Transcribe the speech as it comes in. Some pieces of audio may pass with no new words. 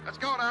Let's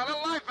go now, a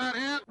little life out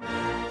here.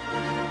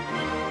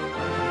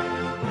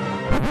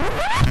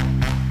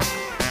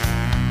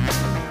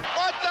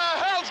 What the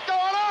hell's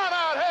going on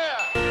out here?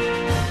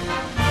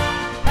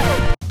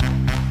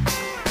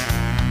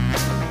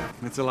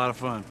 It's a lot of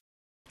fun.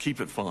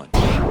 Keep it fun.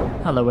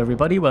 Hello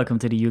everybody, welcome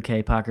to the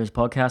UK Packers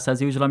podcast. As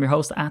usual, I'm your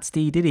host at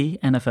Steve Diddy,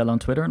 NFL on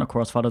Twitter, and of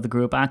course follow the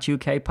group at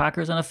UK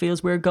Packers. And it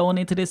feels weird going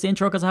into this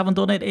intro because I haven't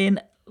done it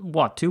in,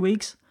 2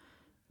 weeks?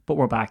 But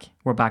we're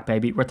back,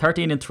 baby. We're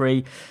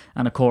 13-3,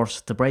 and of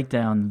course to break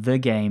down the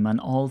game and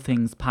all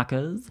things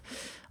Packers,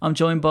 I'm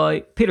joined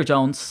by Peter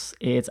Jones.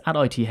 It's at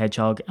IT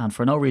Hedgehog, and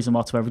for no reason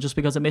whatsoever, just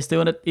because I missed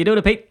doing it. You doing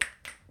it, Pete?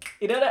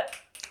 You doing it?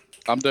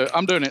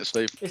 I'm doing it,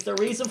 Steve. Is there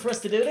a reason for us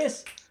to do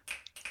this?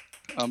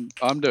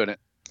 I'm doing it.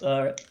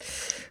 All right.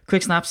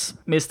 Quick Snaps,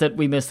 missed it.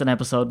 We missed an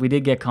episode. We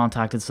did get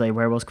contacted to say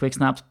where was Quick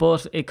Snaps,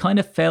 but it kind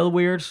of fell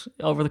weird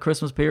over the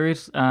Christmas period,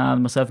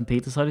 and myself and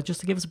Pete decided just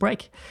to give us a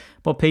break.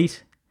 But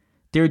Pete,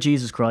 dear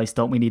Jesus Christ,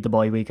 don't we need the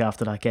bye week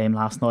after that game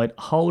last night?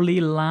 Holy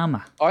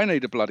llama. I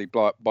need a bloody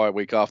bye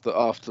week after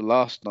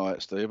last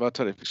night, Steve. I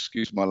tell you,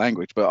 excuse my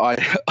language, but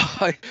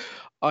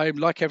I'm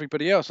like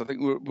everybody else. I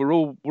think we're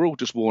all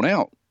just worn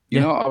out.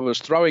 You know, I was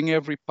throwing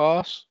every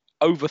pass,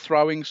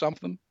 overthrowing some of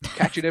them,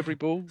 catching every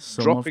ball,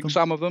 dropping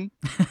some of them,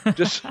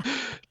 just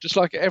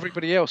like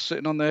everybody else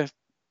sitting on their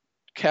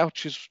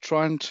couches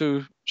trying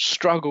to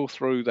struggle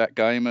through that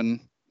game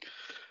and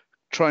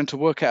trying to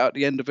work out at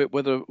the end of it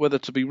whether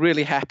to be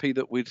really happy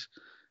that we'd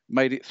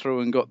made it through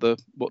and got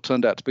what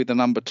turned out to be the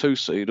number 2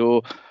 seed,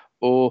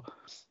 or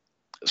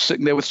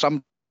sitting there with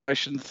some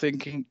situation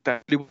thinking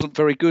that it wasn't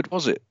very good,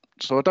 was it?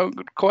 So I don't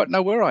quite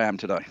know where I am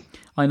today.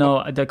 I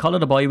know, they call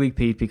it a bye week,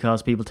 Pete,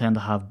 because people tend to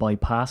have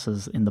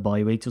bypasses in the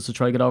bye week just to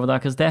try to get over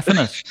that, because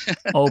definite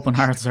open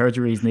heart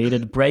surgery is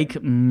needed.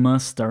 Break my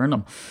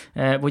sternum.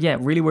 But yeah,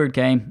 really weird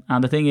game.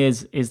 And the thing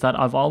is that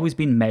I've always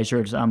been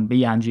measured, and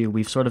me and you,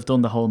 we've sort of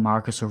done the whole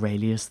Marcus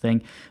Aurelius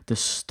thing, the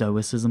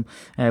stoicism,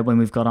 when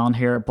we've got on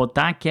here. But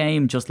that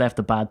game just left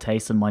a bad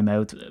taste in my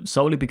mouth,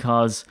 solely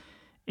because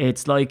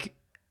it's like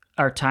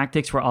our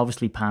tactics were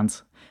obviously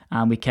pants.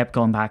 And we kept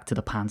going back to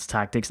the pants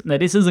tactics. Now,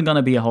 this isn't going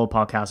to be a whole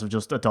podcast of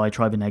just a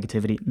diatribe of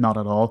negativity. Not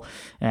at all.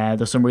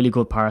 There's some really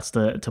good parts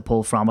to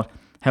pull from it.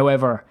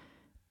 However,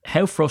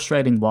 how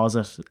frustrating was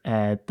it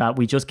that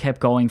we just kept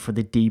going for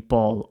the deep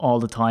ball all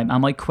the time?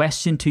 And my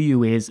question to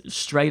you is,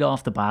 straight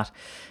off the bat,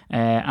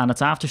 and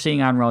it's after seeing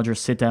Aaron Rodgers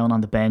sit down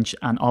on the bench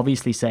and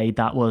obviously say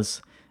that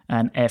was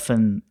an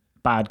effing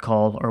bad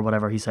call or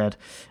whatever he said,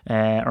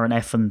 or an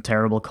effing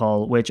terrible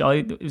call, which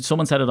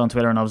someone said it on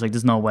Twitter and I was like,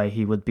 there's no way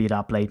he would be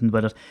that blatant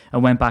with it. I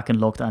went back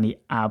and looked and he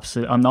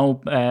absolutely,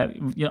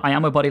 I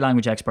am a body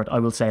language expert, I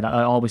will say that,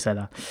 I always say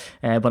that,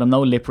 but I'm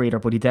no lip reader,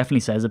 but he definitely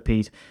says it,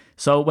 Pete.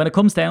 So when it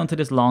comes down to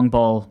this long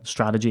ball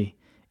strategy,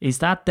 is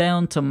that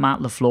down to Matt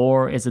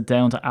LaFleur? Is it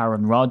down to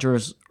Aaron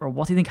Rodgers? Or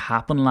what do you think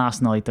happened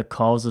last night that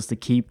caused us to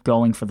keep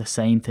going for the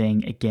same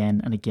thing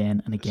again and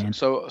again and again?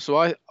 So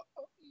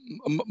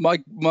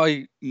my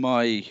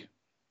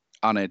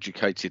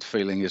uneducated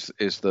feeling is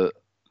that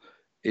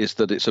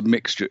it's a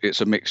mixture.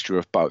 It's a mixture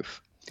of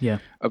both. Yeah.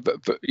 But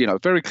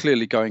very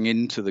clearly going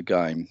into the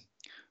game,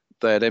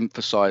 they had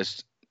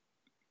emphasised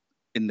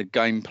in the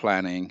game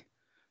planning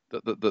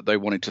that they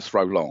wanted to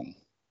throw long.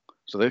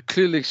 So they've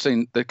clearly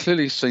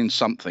seen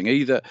something.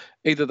 Either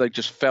they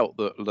just felt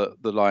that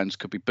the Lions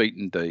could be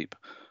beaten deep,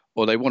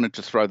 or they wanted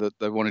to throw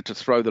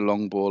the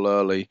long ball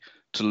early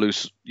to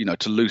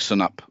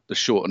loosen up the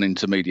short and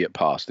intermediate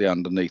pass, the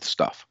underneath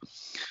stuff.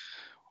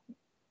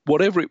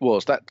 Whatever it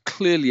was, that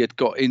clearly had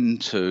got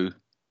into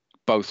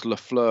both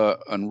LaFleur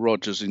and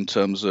Rodgers in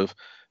terms of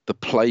the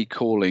play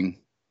calling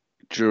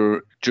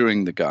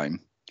during the game,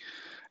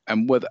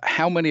 and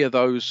how many of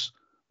those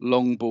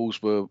long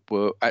balls were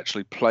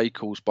actually play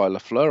calls by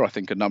LaFleur. I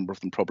think a number of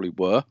them probably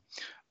were,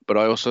 but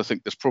I also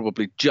think there's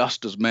probably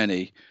just as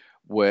many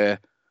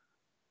where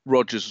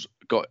Rodgers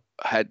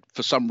had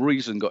for some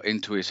reason got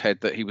into his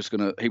head that he was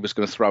gonna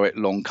throw it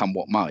long come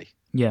what may.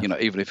 Yeah.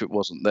 Even if it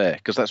wasn't there,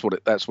 because that's what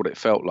it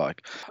felt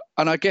like.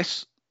 And I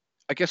guess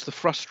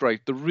the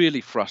really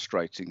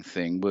frustrating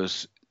thing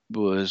was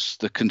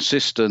the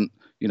consistent,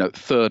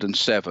 3rd and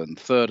 7,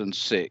 3rd and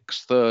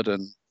 6, 3rd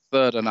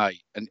and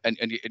 8,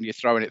 and you're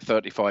throwing it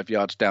 35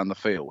 yards down the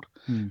field.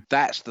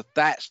 That's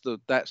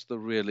the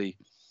really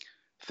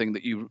thing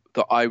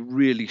that I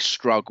really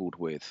struggled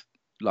with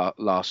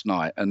last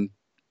night. And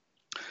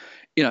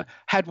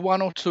had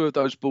one or two of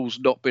those balls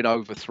not been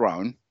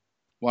overthrown,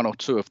 one or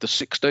two of the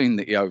 16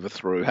 that he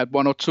overthrew, had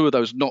one or two of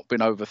those not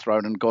been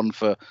overthrown and gone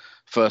for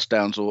first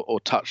downs or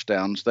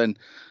touchdowns, then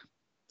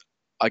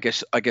I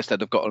guess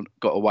they'd have got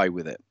away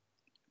with it.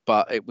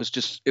 But it was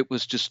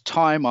just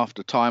time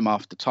after time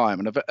after time,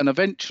 and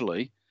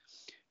eventually,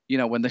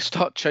 when they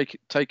start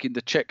taking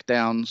the check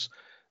downs,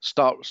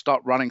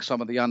 start running some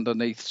of the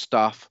underneath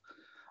stuff,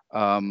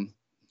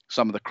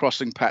 some of the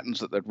crossing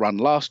patterns that they'd run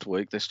last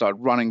week, they started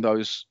running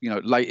those,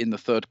 late in the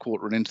third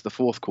quarter and into the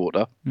fourth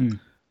quarter.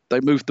 They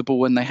moved the ball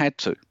when they had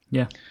to.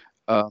 Yeah.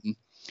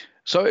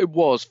 So it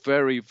was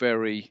very,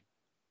 very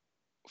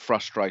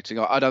frustrating.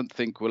 I don't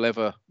think we'll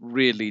ever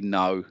really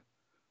know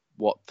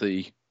where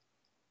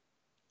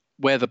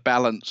the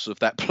balance of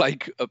that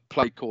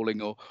play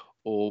calling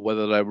or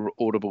whether they were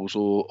audibles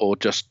or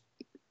just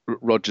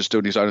Rodgers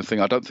doing his own thing.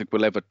 I don't think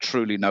we'll ever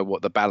truly know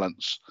what the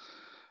balance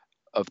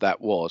of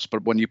that was.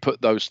 But when you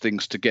put those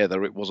things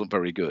together, it wasn't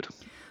very good.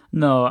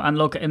 No, and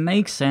look, it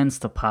makes sense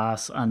to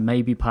pass and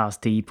maybe pass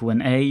deep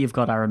when A, you've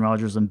got Aaron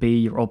Rodgers, and B,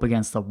 you're up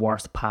against the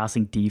worst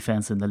passing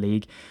defense in the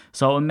league.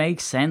 So it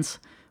makes sense.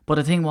 But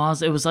the thing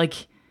was, it's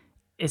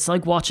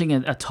like watching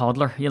a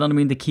toddler, you know what I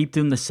mean? They keep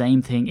doing the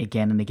same thing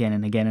again and again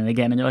and again and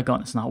again, and you're like,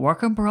 going, it's not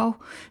working, bro.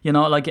 You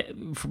know, like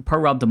per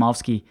Rob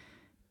Domofsky,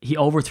 he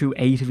overthrew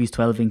 8 of his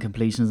 12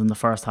 incompletions in the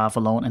first half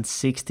alone and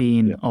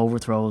 16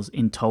 overthrows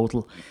in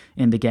total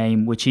in the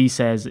game, which he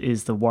says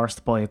is the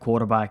worst by a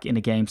quarterback in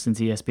a game since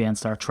ESPN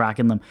started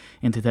tracking them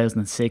in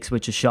 2006,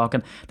 which is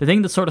shocking. The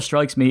thing that sort of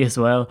strikes me as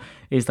well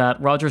is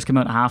that Rodgers came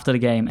out after the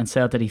game and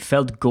said that he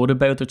felt good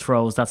about the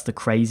throws. That's the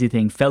crazy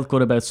thing. Felt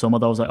good about some of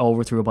those. I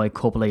overthrew by a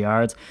couple of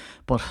yards.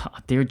 But,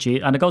 dear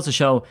gee, and it goes to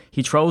show,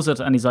 he throws it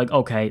and he's like,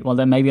 okay, well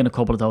then maybe in a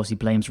couple of those he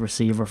blames the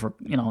receiver for,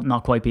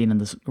 not quite being in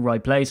the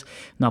right place,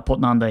 not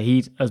putting on the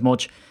heat as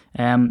much.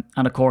 And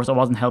of course, I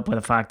wasn't helped by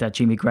the fact that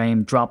Jimmy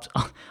Graham dropped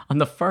on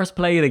the first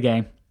play of the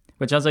game,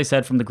 which, as I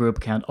said from the group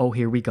account, oh,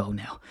 here we go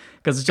now.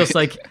 Because it's just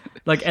like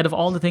out of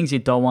all the things you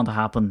don't want to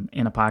happen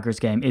in a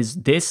Packers game is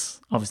this,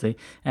 obviously,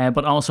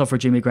 but also for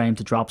Jimmy Graham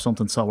to drop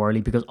something so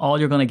early, because all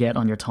you're going to get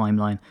on your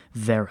timeline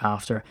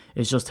thereafter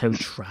is just how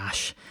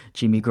trash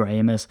Jimmy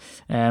Graham is.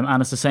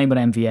 And it's the same with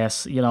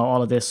MVS.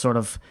 All of this sort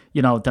of,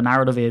 the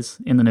narrative is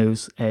in the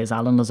news is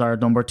Alan Lazard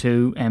number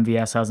 2.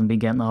 MVS hasn't been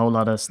getting a whole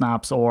lot of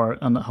snaps or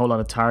a whole lot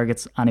of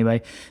targets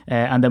anyway.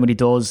 And then when he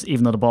does,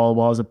 even though the ball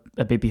was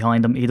a bit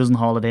behind him, he doesn't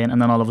haul it in. And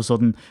then all of a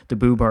sudden, the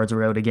boo birds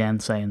are out again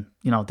saying,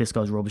 this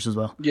guy's rubbish as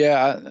well.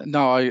 Yeah,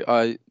 no,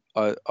 I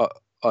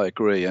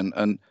agree,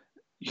 and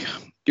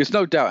there's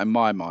no doubt in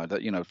my mind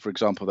that for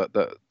example,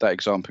 that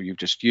example you've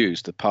just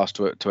used, the pass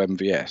to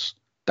MVS,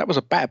 that was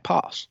a bad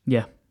pass.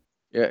 Yeah.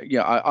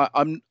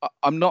 I'm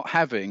not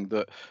having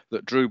that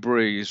Drew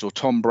Brees or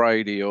Tom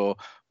Brady or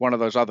one of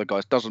those other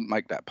guys doesn't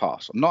make that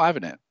pass. I'm not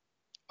having it.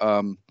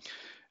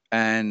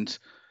 And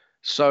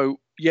so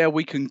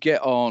we can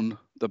get on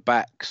the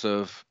backs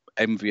of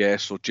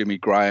MVS or Jimmy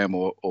Graham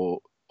or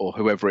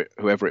whoever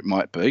it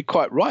might be,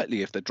 quite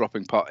rightly, if they're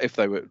dropping if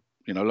they were,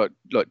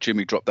 like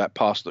Jimmy dropped that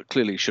pass that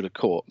clearly should have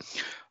caught.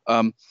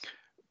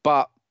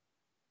 But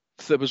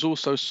there was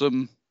also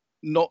some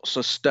not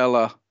so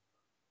stellar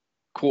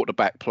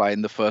quarterback play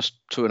in the first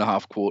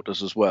 2.5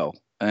 quarters as well.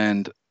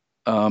 And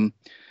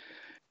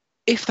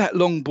if that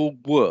long ball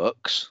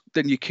works,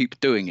 then you keep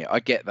doing it. I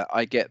get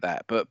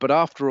that. But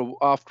after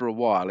a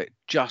while, it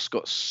just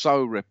got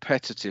so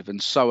repetitive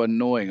and so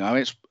annoying. I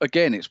mean,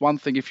 it's one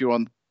thing if you're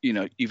on,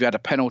 you've had a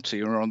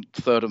penalty or on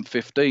 3rd and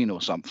 15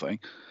 or something,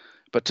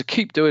 but to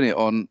keep doing it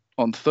on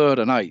 3rd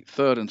and 8,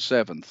 3rd and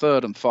 7,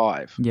 3rd and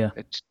 5,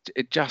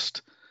 it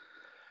just,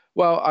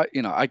 well,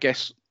 I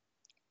guess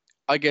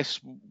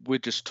we're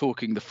just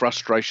talking the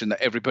frustration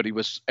that everybody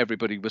was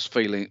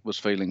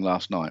feeling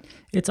last night.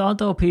 It's odd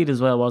though, Pete,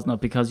 as well, wasn't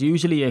it? Because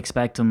usually you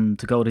expect him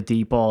to go to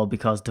deep ball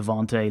because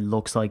Devontae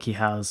looks like he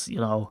has,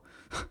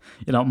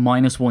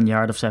 minus 1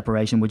 yard of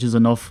separation, which is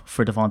enough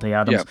for Devontae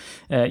Adams.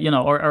 Yeah.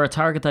 Or a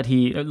target that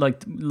he,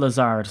 like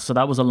Lazard, so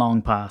that was a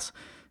long pass.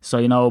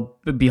 So,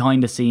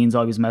 behind the scenes,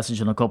 I was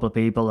messaging a couple of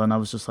people and I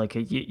was just like,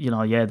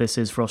 this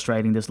is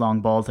frustrating, this long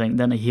ball thing.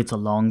 Then he hits a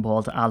long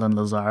ball to Alan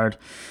Lazard.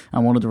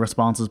 And one of the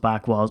responses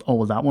back was, oh,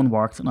 well, that one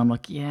worked. And I'm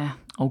like, yeah,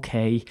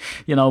 okay.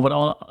 But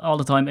all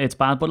the time it's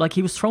bad. But like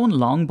he was throwing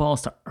long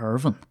balls to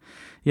Irvin.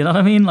 You know what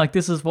I mean? Like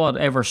this is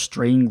whatever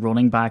string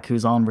running back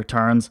who's on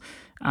returns.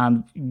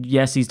 And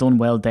yes, he's done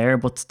well there,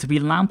 but to be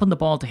lamping the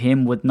ball to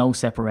him with no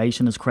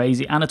separation is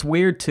crazy. And it's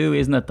weird too,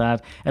 isn't it,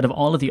 that out of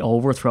all of the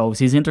overthrows,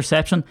 his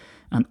interception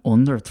and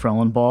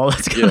underthrown ball,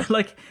 it's kind of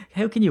like,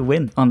 how can you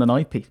win on the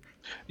night, Pete?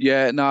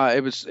 Yeah, no,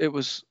 it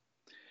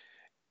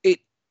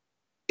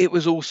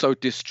was also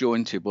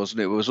disjointed,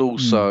 wasn't it? It was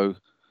also,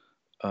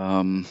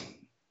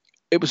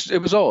 it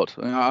was odd.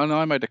 And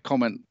I made a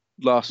comment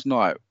last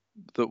night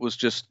that was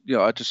just,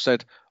 I just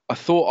said, I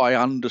thought I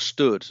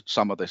understood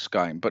some of this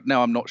game, but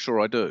now I'm not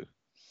sure I do,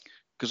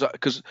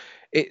 because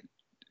it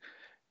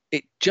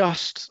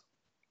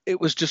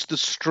was just the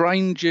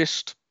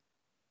strangest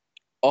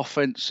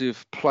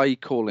offensive play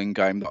calling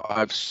game that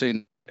I've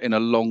seen in a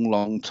long,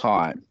 long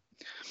time.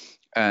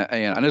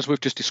 And as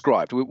we've just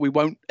described, we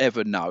won't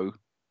ever know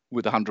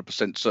with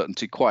 100%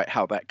 certainty quite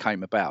how that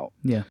came about.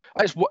 Yeah,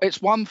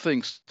 it's one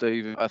thing,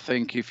 Steve. I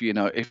think if you're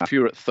at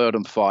 3rd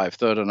and 5,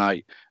 3rd and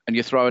 8, and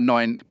you throw a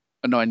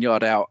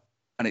 9-yard out,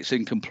 and it's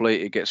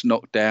incomplete, it gets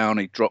knocked down,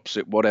 he drops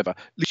it, whatever. At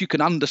least you can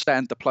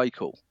understand the play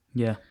call.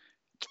 Yeah.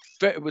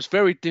 It was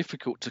very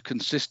difficult to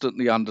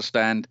consistently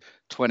understand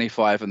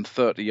 25 and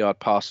 30-yard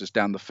passes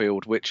down the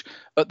field, which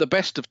at the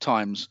best of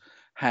times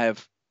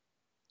have,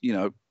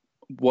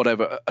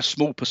 whatever, a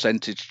small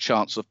percentage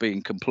chance of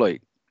being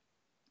complete.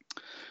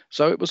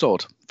 So it was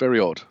odd, very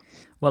odd.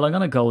 Well, I'm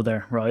going to go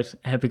there, right?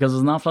 Because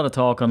there's an awful lot of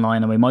talk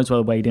online and we might as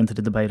well wade into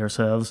the debate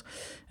ourselves.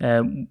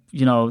 There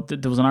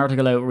was an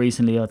article out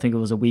recently, I think it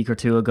was a week or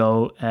two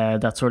ago,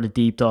 that sort of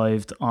deep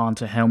dived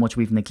onto how much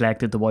we've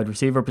neglected the wide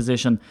receiver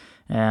position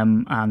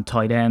and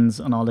tight ends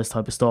and all this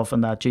type of stuff,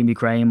 and that Jimmy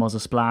Graham was a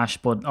splash,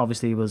 but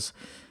obviously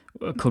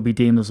could be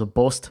deemed as a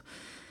bust.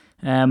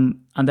 And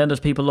then there's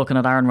people looking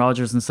at Aaron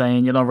Rodgers and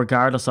saying,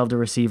 regardless of the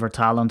receiver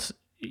talent,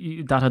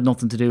 that had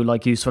nothing to do,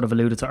 like you sort of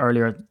alluded to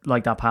earlier,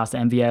 like that pass to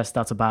MVS,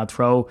 that's a bad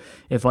throw.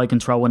 If I can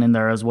throw one in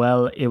there as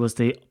well, it was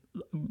the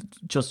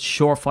just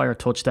surefire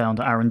touchdown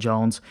to Aaron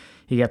Jones.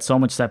 He gets so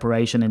much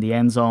separation in the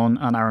end zone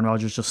and Aaron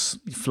Rodgers just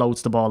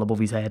floats the ball above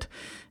his head.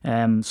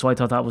 So I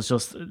thought that was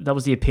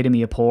the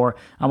epitome of poor.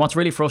 And what's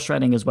really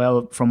frustrating as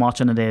well from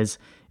watching it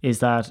is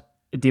that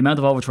the amount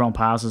of overthrown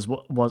passes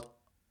was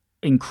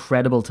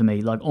incredible to me,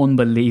 like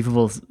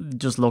unbelievable,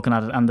 just looking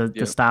at it, and the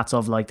stats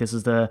of like this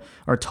is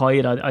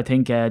tied. I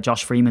think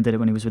Josh Freeman did it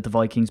when he was with the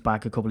Vikings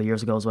back a couple of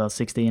years ago as well,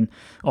 16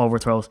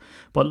 overthrows.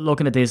 But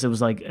looking at this, it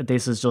was like,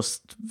 this is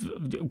just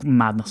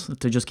madness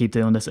to just keep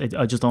doing this.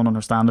 I just don't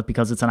understand it,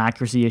 because it's an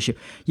accuracy issue.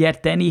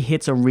 Yet then he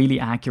hits a really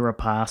accurate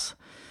pass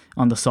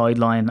on the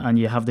sideline and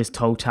you have this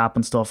toe tap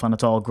and stuff and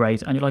it's all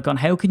great, and you're like,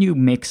 how can you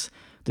mix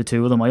the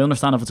two of them? I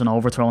understand if it's an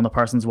overthrow and the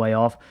person's way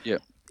off. Yeah.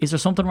 Is there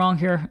something wrong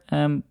here,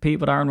 Pete,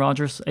 with Aaron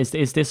Rodgers?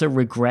 Is this a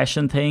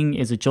regression thing?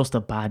 Is it just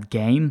a bad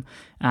game?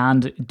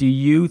 And do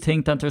you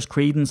think that there's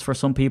credence for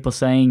some people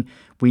saying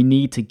we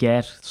need to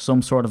get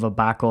some sort of a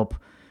backup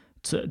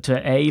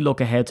to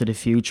look ahead to the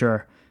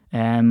future,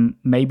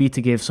 maybe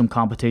to give some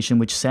competition,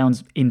 which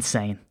sounds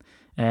insane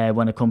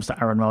when it comes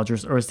to Aaron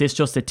Rodgers? Or is this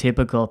just a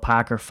typical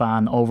Packer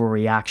fan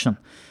overreaction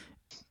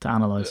to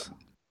analyse?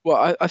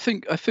 Well, I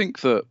think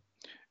that,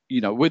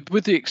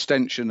 with the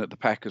extension that the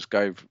Packers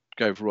gave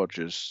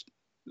Rodgers,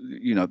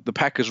 the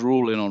Packers are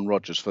all in on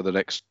Rodgers for the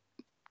next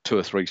 2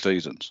 or 3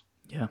 seasons.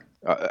 Yeah.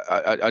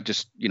 I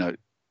just,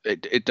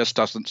 it just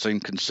doesn't seem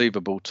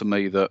conceivable to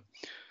me that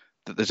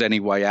there's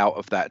any way out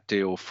of that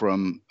deal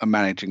from a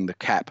managing the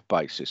cap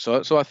basis.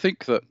 So I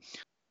think that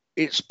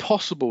it's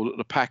possible that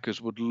the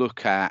Packers would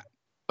look at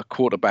a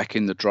quarterback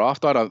in the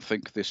draft. I don't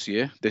think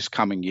this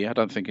coming year. I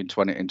don't think in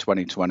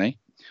 2020.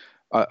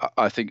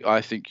 I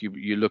think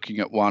you're looking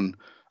at one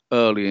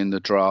early in the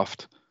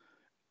draft,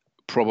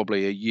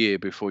 probably a year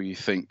before you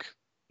think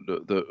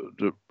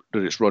that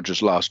it's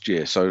Rodgers' last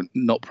year. So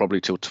not probably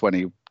till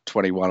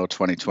 2021 or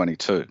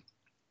 2022.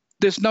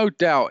 There's no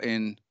doubt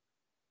in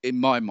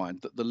my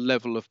mind that the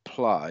level of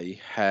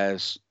play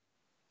has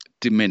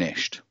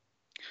diminished.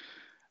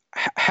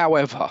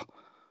 However,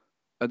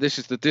 this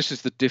is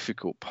the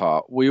difficult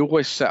part. We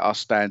always set our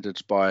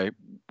standards by,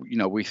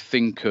 we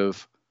think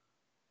of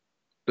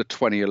the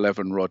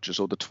 2011 Rodgers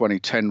or the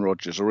 2010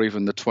 Rodgers or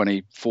even the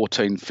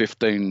 2014,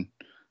 15,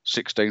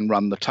 16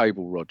 run the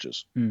table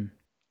Rodgers,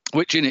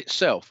 which in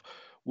itself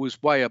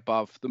was way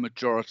above the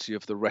majority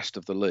of the rest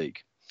of the league.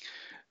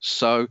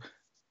 So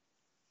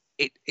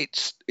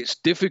it's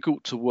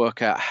difficult to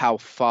work out how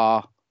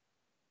far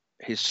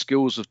his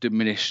skills have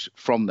diminished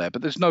from there,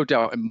 but there's no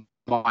doubt in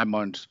my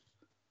mind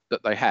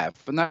that they have,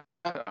 and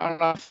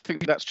I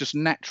think that's just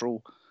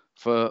natural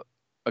for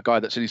a guy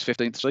that's in his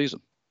 15th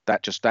season.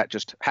 That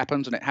just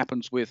happens, and it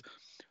happens with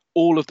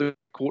all of the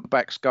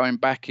quarterbacks going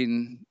back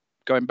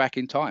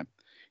in time.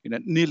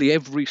 Nearly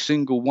every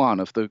single one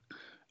of the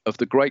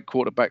great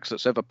quarterbacks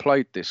that's ever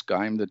played this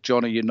game, the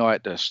Johnny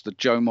Unitas, the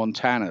Joe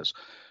Montanas,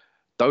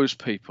 those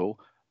people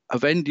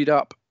have ended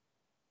up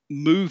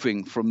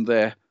moving from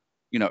their,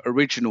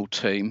 original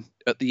team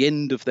at the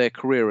end of their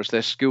career as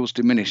their skills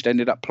diminished,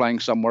 ended up playing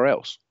somewhere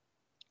else,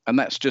 and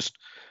that's just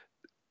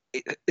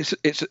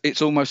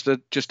it's almost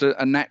just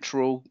a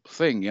natural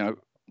thing.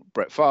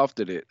 Brett Favre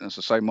did it. As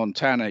I say,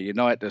 Montana,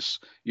 Unitas,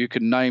 you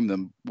can name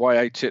them.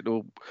 Y.A.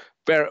 Tittle,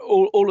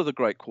 all of the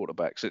great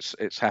quarterbacks.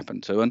 It's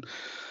happened to,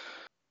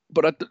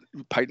 but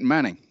Peyton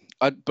Manning.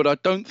 But I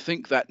don't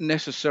think that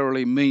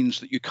necessarily means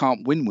that you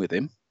can't win with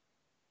him.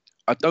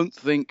 I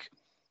think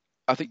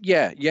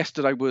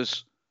yesterday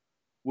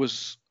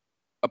was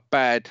a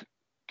bad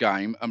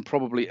game, and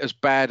probably as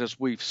bad as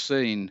we've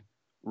seen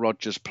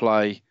Rodgers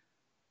play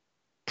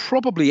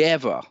probably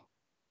ever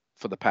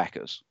for the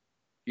Packers.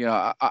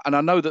 And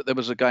I know that there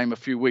was a game a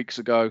few weeks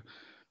ago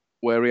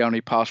where he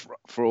only passed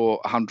for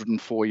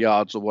 104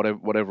 yards or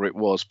whatever it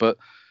was, but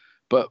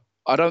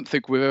I don't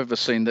think we've ever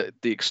seen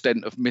the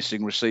extent of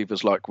missing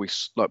receivers like we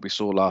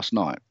saw last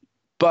night.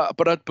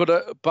 But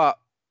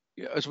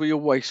as we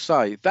always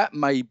say, that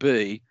may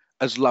be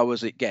as low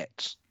as it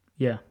gets.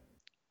 Yeah.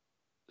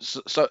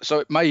 So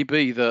it may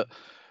be that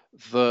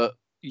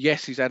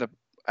yes, he's had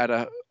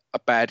a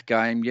bad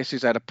game. Yes,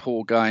 he's had a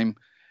poor game.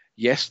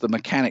 Yes, the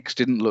mechanics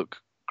didn't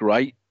look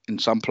great in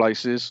some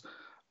places,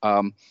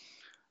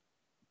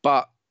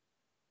 but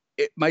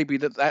it may be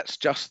that's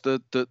just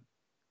the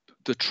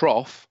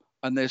trough,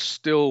 and there's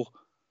still,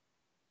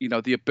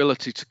 the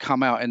ability to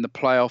come out in the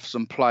playoffs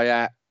and play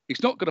at.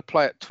 He's not going to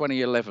play at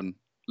 2011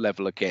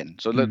 level again,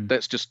 so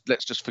let's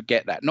just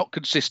forget that. Not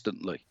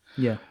consistently,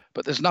 yeah.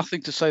 But there's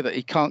nothing to say that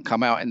he can't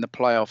come out in the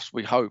playoffs,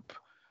 we hope,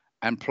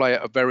 and play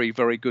at a very,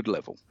 very good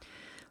level.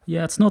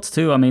 Yeah, it's nuts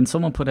too. I mean,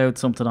 someone put out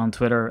something on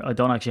Twitter. I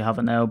don't actually have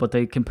it now, but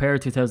they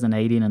compared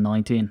 2018 and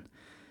 19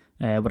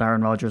 with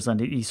Aaron Rodgers, and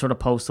he sort of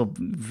posted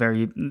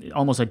very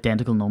almost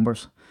identical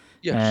numbers.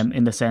 Yes.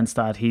 In the sense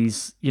that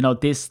he's,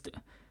 this,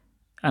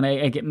 and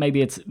I get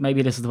maybe this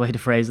is the way to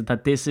phrase it,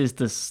 that this is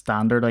the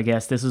standard. I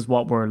guess this is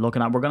what we're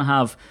looking at. We're gonna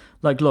have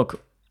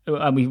look.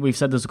 And we've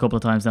said this a couple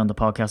of times now on the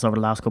podcast over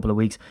the last couple of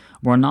weeks.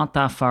 We're not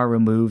that far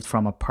removed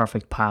from a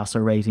perfect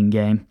passer rating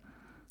game.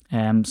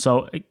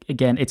 So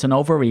again, it's an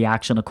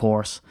overreaction, of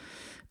course,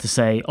 to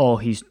say,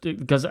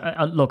 because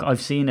look,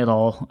 I've seen it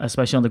all,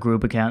 especially on the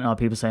group account.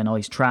 People saying,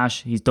 he's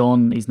trash, he's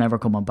done, he's never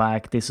coming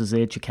back. This is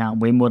it. You can't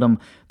win with him.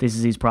 This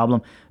is his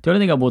problem. The only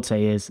thing I would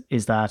say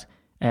is that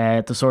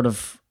to sort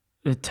of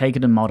take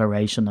it in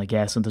moderation, I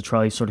guess, and to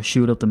try sort of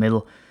shoot up the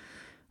middle.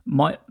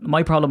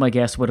 My problem, I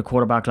guess, with a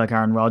quarterback like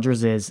Aaron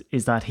Rodgers is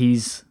that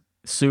he's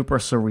super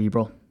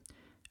cerebral,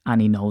 and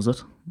he knows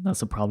it.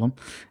 That's a problem.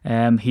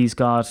 He's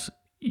got,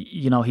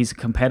 he's a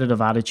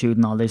competitive attitude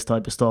and all this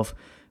type of stuff,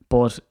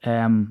 but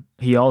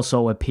he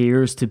also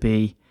appears to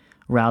be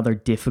rather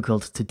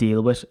difficult to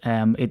deal with.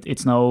 And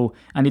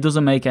he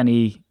doesn't make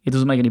any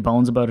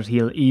bones about it.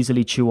 He'll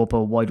easily chew up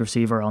a wide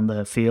receiver on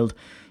the field,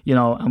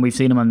 and we've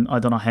seen him in I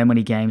don't know how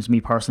many games.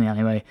 Me personally,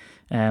 anyway.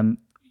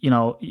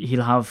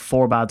 He'll have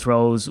 4 bad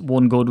throws,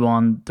 1 good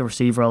one. The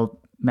receiver will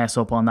mess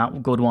up on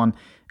that good one.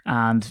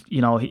 And,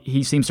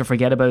 he seems to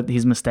forget about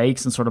his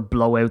mistakes and sort of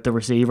blow out the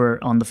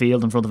receiver on the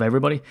field in front of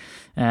everybody.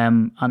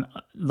 And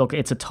look,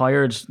 it's a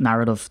tired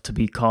narrative to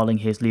be calling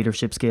his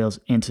leadership skills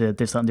into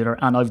this, that, and the other.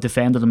 And I've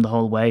defended him the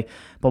whole way.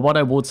 But what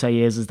I would say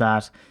is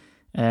that,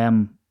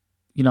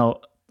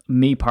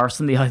 me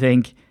personally, I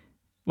think,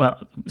 well,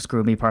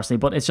 screw me personally,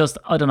 but it's just,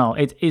 I don't know.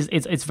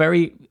 It's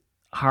very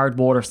hard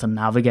waters to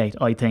navigate,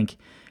 I think,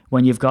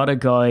 when you've got a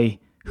guy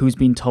who's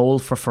been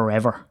told for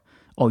forever,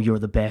 oh, you're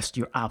the best,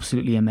 you're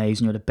absolutely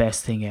amazing, you're the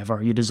best thing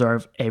ever, you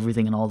deserve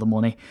everything and all the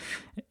money,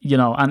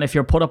 and if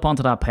you're put up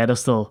onto that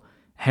pedestal,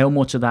 how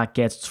much of that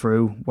gets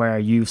through where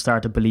you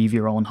start to believe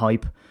your own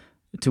hype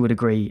to a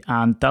degree,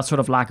 and that sort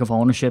of lack of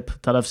ownership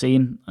that I've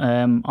seen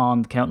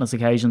on countless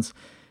occasions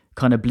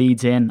kind of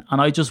bleeds in.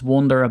 And I just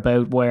wonder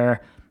about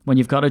where, when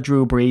you've got a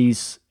Drew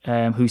Brees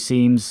who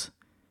seems...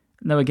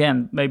 Now,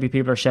 again, maybe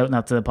people are shouting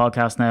at the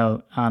podcast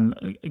now,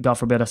 and God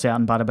forbid I say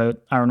anything bad about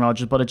Aaron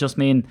Rodgers, but it just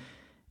means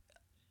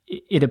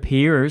it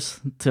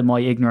appears to my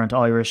ignorant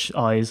Irish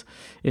eyes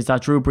is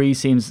that Drew Brees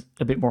seems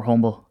a bit more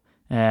humble.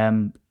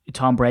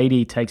 Tom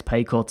Brady takes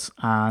pay cuts,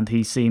 and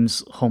he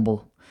seems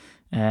humble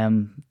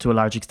to a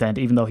large extent,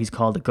 even though he's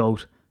called a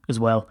GOAT as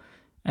well.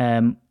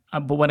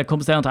 But when it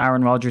comes down to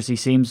Aaron Rodgers, he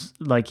seems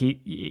like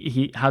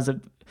he has a...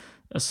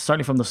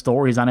 certainly from the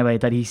stories anyway,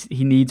 that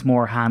he needs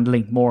more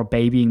handling, more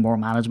babying, more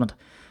management.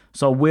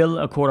 So will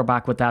a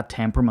quarterback with that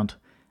temperament,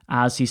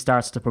 as he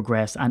starts to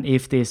progress, and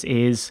if this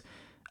is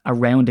a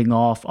rounding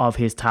off of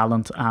his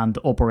talent and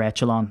upper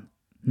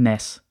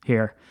echelon-ness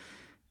here,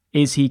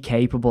 is he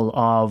capable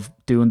of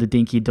doing the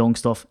dinky dunk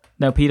stuff?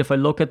 Now, Pete, if I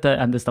look at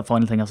and this is the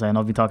final thing I'll say, and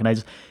I've been talking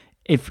ages,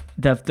 if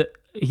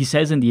he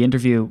says in the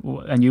interview,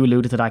 and you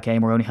alluded to that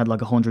game where he only had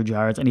 100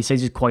 yards, and he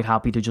says he's quite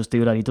happy to just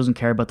do that. He doesn't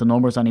care about the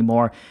numbers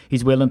anymore.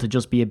 He's willing to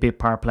just be a bit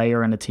part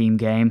player in a team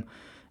game.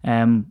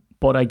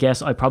 But I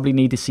guess I probably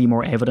need to see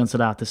more evidence of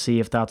that to see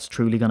if that's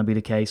truly going to be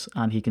the case,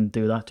 and he can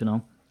do that,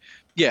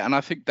 Yeah, and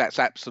I think that's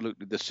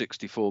absolutely the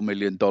 $64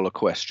 million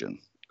question.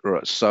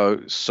 Right.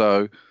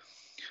 So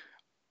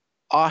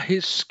are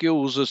his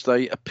skills as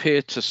they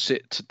appear to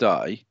sit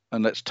today,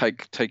 and let's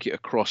take it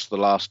across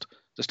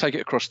let's take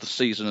it across the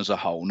season as a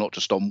whole, not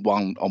just on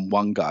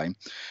one game.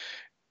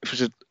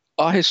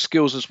 Are his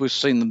skills as we've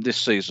seen them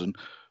this season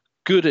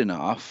good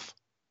enough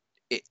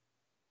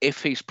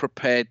if he's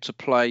prepared to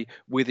play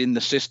within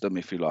the system,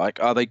 if you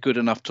like? Are they good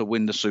enough to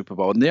win the Super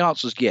Bowl? And the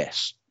answer is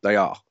yes, they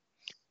are.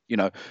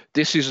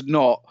 This is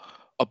not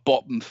a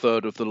bottom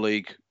third of the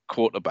league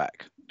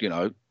quarterback.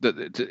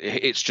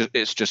 It's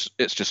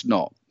just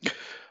not.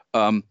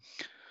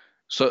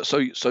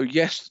 So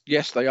yes,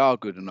 they are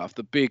good enough.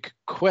 The big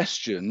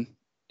question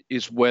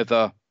is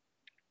whether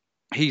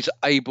he's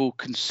able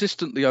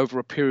consistently over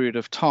a period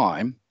of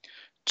time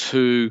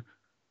to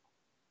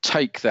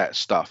take that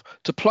stuff,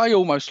 to play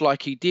almost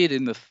like he did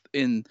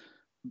in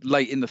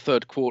late in the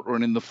third quarter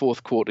and in the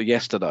fourth quarter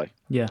yesterday.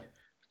 Yeah.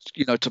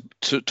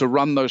 To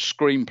run those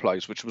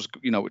screenplays, which was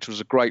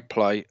a great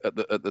play at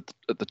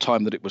the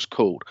time that it was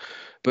called,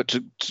 but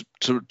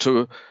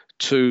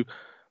to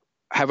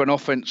have an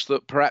offense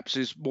that perhaps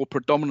is more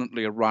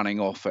predominantly a running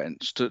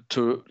offense,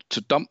 to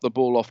dump the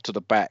ball off to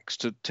the backs,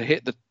 to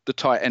hit the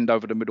tight end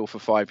over the middle for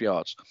 5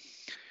 yards.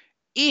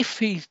 If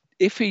he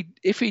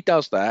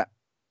does that,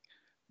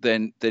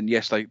 then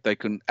yes, they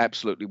can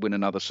absolutely win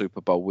another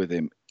Super Bowl with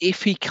him.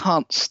 If he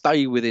can't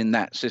stay within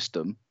that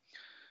system,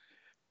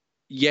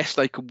 yes,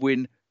 they could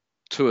win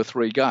 2 or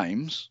 3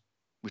 games,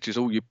 which is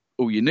all you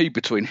need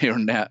between here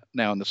and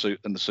now in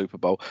the Super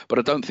Bowl. But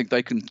I don't think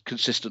they can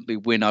consistently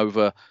win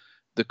over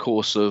the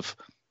course of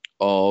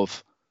a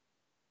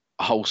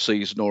whole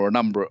season or a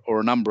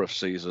number of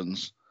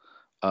seasons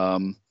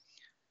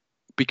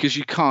because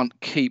you can't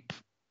keep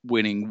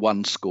winning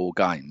one-score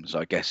games,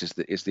 I guess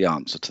is the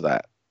answer to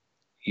that.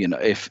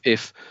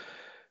 If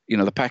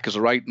the Packers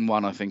are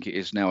 8-1, I think it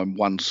is now in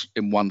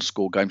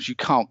one-score games. You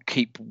can't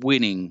keep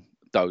winning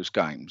those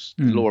games.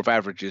 The law of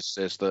averages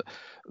says that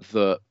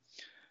the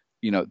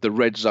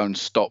red zone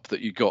stop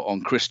that you got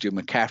on Christian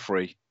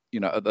McCaffrey,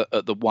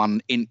 at the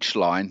 1 inch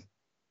line,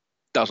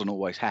 doesn't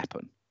always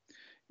happen.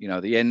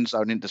 The end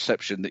zone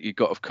interception that you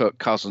got of Kirk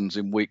Cousins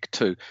in week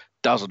 2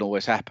 doesn't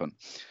always happen.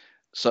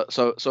 So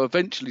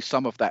eventually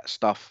some of that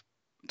stuff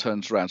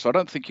turns around. So I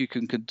don't think you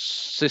can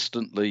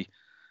consistently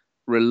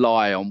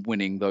rely on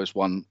winning those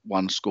one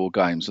score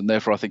games, and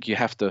therefore I think you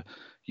have to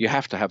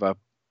have a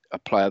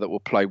player that will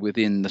play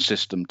within the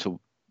system to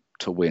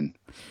win.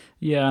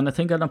 Yeah, and I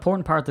think an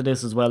important part of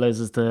this as well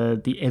is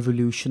the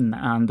evolution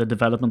and the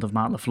development of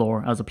Matt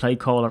LaFleur as a play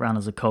caller and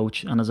as a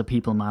coach and as a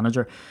people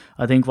manager.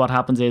 I think what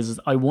happens is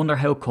I wonder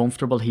how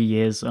comfortable he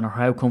is and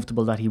how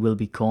comfortable that he will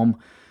become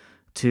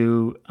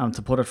to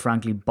put it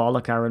frankly,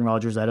 bollock Aaron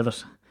Rodgers out of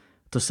it.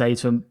 To say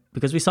to him,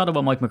 because we saw that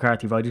with Mike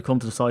McCarthy, right? He'd come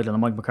to the sideline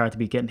and Mike McCarthy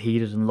be getting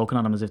heated and looking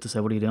at him as if to say,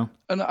 "What are you doing?"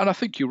 And I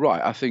think you're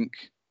right. I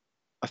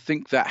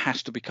think that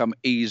has to become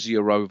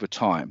easier over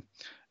time,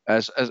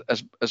 as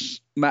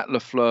Matt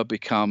LaFleur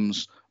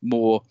becomes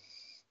more,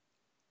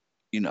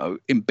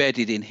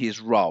 embedded in his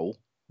role,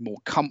 more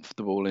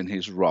comfortable in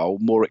his role,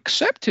 more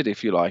accepted,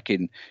 if you like,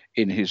 in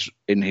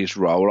his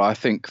role. I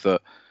think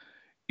that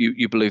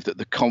you believe that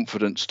the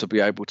confidence to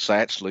be able to say,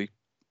 actually,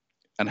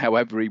 and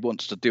however he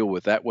wants to deal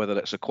with that, whether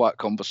that's a quiet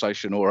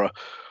conversation or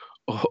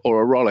a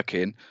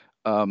rollicking,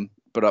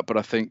 but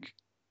I think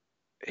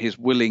his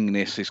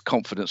willingness, his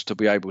confidence to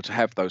be able to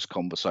have those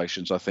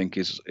conversations, I think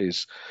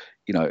is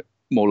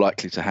more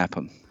likely to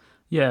happen.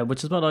 Yeah,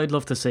 which is what I'd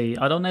love to see.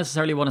 I don't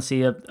necessarily want to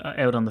see it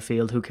out on the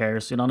field. Who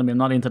cares? You know what I mean? I'm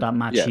not into that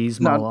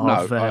machismo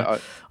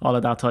of all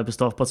of that type of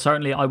stuff. But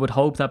certainly, I would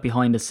hope that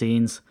behind the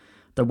scenes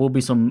there will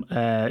be some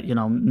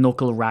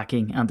knuckle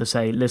racking and to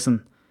say,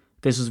 listen,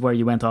 this is where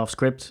you went off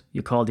script.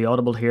 You called the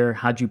audible here.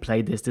 Had you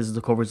played this is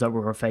the coverage that we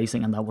were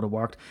facing, and that would have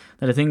worked.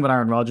 Now, the thing with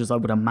Aaron Rodgers, I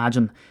would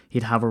imagine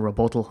he'd have a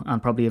rebuttal,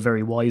 and probably a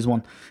very wise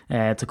one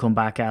to come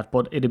back at.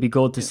 But it'd be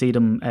good to see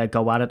them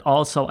go at it.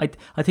 Also,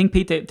 I think,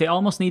 Pete, they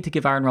almost need to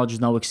give Aaron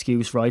Rodgers no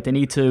excuse, right? They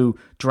need to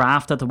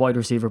draft at the wide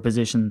receiver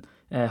position.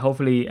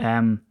 Hopefully,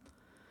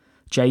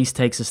 Jace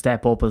takes a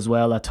step up as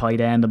well at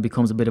tight end and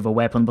becomes a bit of a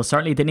weapon. But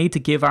certainly they need to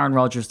give Aaron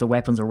Rodgers the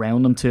weapons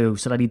around him too,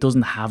 so that he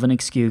doesn't have an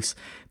excuse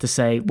to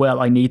say, well,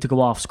 I need to go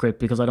off script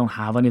because I don't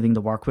have anything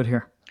to work with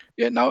here.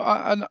 Yeah, no,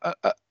 and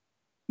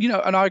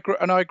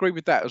I agree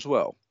with that as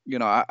well.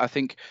 I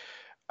think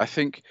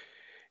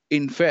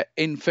in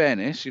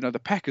fairness,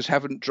 the Packers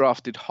haven't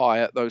drafted high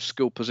at those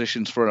skill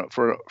positions for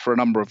a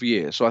number of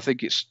years. So I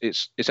think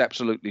it's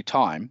absolutely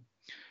time.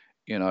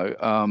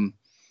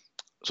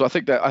 So I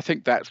think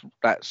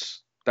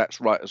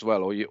that's right as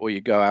well. Or you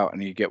go out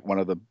and you get one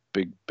of the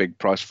big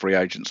price free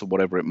agents or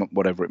whatever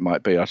it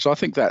might be. So I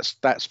think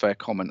that's fair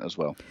comment as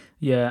well.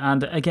 Yeah,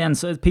 and again,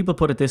 so people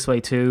put it this way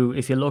too.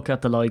 If you look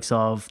at the likes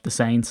of the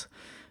Saints,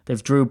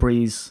 they've Drew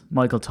Brees,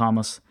 Michael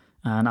Thomas,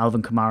 and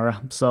Alvin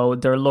Kamara. So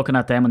they're looking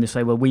at them and they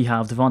say, well, we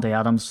have Devontae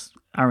Adams,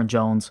 Aaron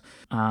Jones,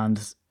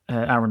 and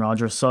Aaron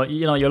Rodgers. So,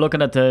 you're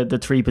looking at the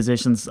three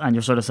positions and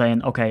you're sort of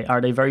saying, okay, are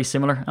they very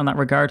similar in that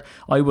regard?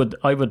 I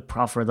would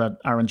proffer that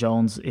Aaron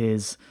Jones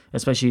is,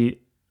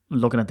 especially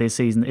looking at this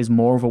season, is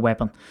more of a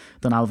weapon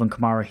than Alvin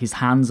Kamara. His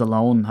hands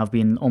alone have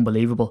been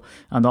unbelievable,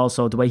 and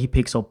also the way he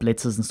picks up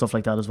blitzes and stuff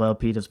like that as well,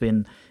 Pete, has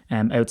been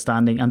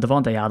outstanding. And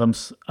Devontae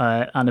Adams,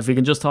 and if we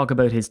can just talk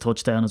about his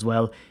touchdown as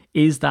well,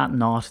 is that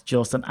not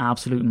just an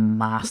absolute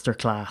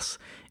masterclass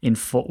in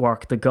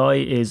footwork? The guy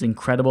is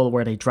incredible.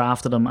 Where they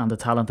drafted him and the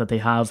talent that they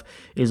have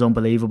is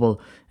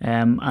unbelievable,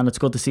 and it's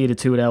good to see the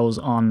two of those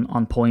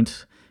on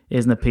point,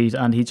 isn't it, Pete?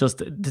 And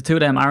the two of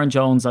them, Aaron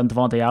Jones and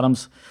Devontae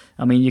Adams,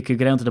 I mean, you could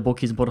go down to the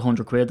bookies and put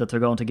 $100 that they're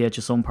going to get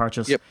you some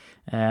purchase. Yep.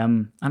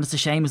 And it's a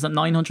shame, is that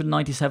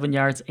 997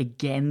 yards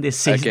again this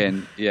season?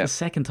 Again, yeah. The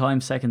second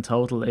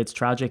total. It's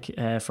tragic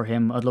for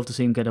him. I'd love to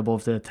see him get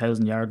above the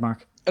 1,000-yard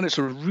mark. And it's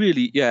a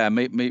really,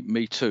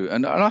 me too.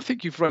 And I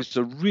think you've raised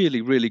a really,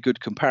 really good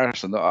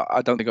comparison that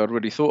I don't think I'd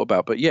really thought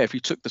about. But yeah, if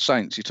you took the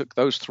Saints, you took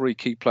those three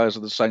key players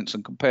of the Saints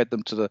and compared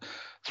them to the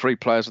three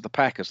players of the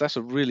Packers, that's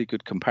a really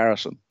good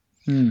comparison.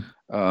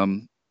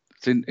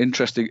 It's an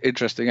interesting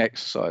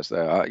exercise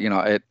there.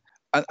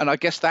 And I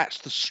guess that's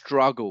the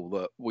struggle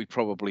that we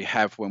probably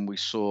have when we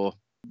saw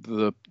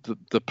the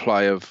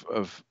play of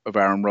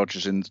Aaron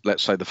Rodgers in,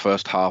 let's say, the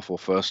first half or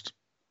first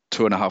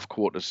 2.5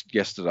 quarters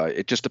yesterday.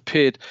 It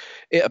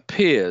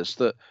appears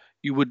that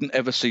you wouldn't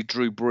ever see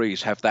Drew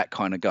Brees have that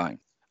kind of game,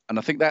 and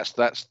I think that's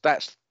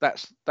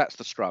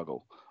the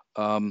struggle.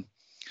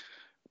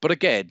 But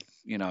again,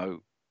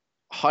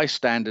 high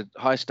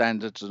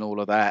standards and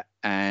all of that,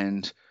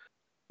 and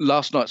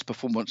last night's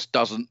performance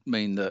doesn't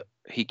mean that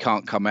he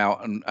can't come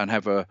out and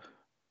have a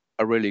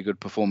really good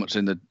performance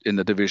in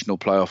the divisional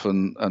playoff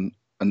and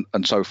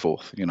and so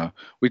forth.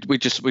 We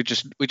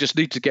just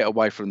need to get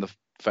away from the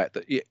fact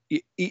that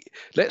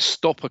let's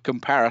stop a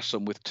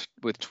comparison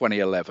with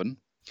 2011.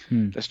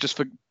 Let's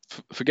just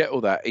forget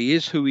all that. He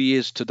is who he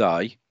is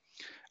today,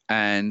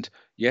 and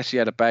yes, he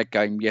had a bad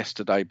game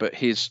yesterday, but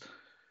his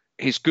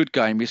good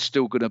game is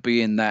still going to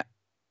be in that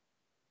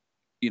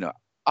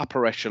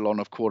upper echelon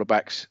of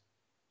quarterbacks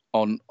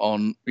on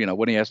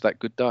when he has that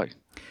good day.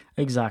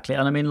 Exactly.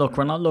 And I mean, look,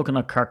 we're not looking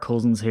at Kirk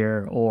Cousins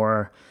here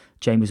or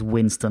Jameis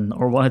Winston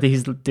or one of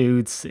these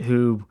dudes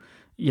who,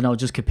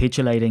 just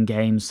capitulate in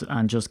games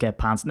and just get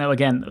pants. Now,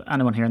 again,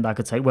 anyone hearing that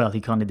could say, well,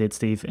 he kind of did,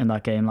 Steve, in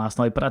that game last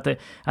night. But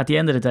at the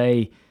end of the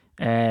day,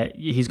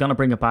 he's going to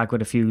bring it back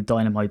with a few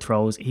dynamite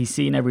throws. He's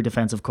seen every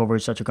defensive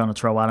coverage that you're going to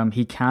throw at him.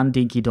 He can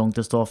dinky dunk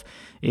the stuff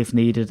if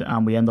needed,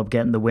 and we end up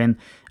getting the win.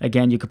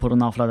 Again, you could put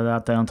an awful lot of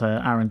that down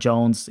to Aaron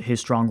Jones, his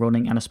strong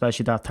running, and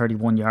especially that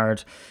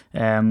 31-yard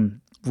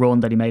run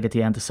that he made at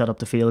the end to set up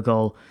the field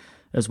goal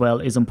as well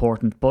is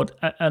important. But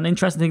an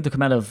interesting thing to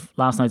come out of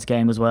last night's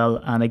game as well,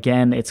 and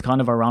again, it's kind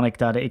of ironic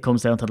that it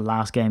comes down to the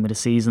last game of the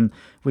season.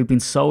 We've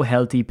been so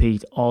healthy,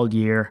 Pete, all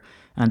year.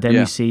 And then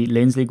we see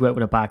Lindsley go out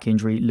with a back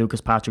injury.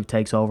 Lucas Patrick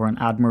takes over, and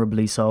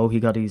admirably so. He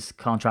got his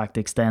contract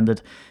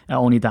extended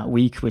only that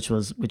week, which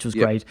was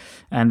great.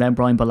 And then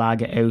Brian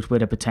Balaga out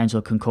with a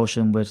potential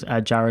concussion, with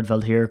Jared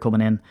Valtier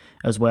coming in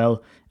as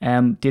well.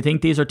 Do you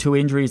think these are two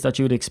injuries that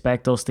you'd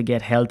expect us to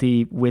get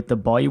healthy with the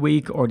bye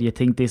week, or do you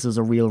think this is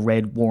a real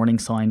red warning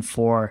sign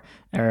for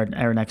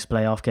our next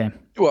playoff game?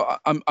 Well,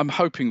 I'm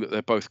hoping that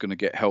they're both going to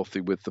get healthy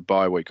with the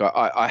bye week.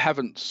 I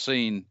haven't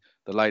seen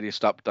the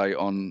latest update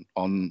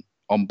on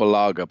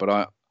Balaga, but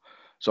I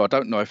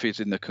don't know if he's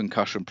in the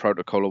concussion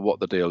protocol or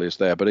what the deal is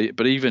there. But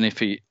even if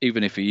he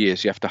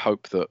is, you have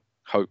to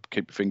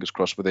keep your fingers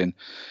crossed, within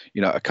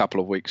a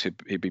couple of weeks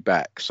he'd be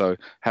back. So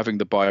having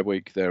the bye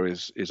week there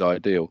is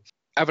ideal.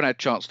 I haven't had a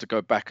chance to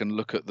go back and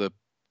look at the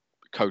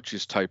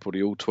coaches tape or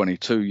the all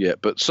 22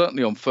 yet, but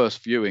certainly on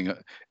first viewing,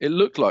 it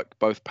looked like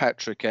both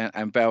Patrick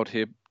and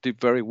Valtier did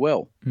very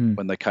well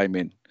when they came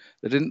in.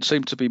 There didn't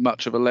seem to be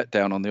much of a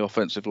letdown on the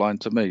offensive line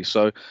to me.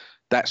 So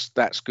that's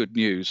good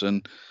news,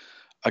 and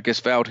I guess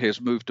Valdier's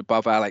moved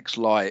above Alex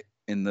Light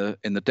in the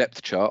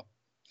depth chart,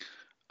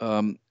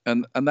 and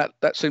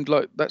that seemed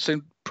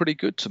pretty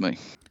good to me.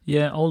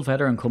 Yeah, old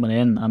veteran coming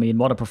in. I mean,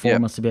 what a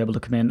performance to be able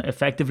to come in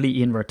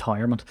effectively in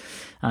retirement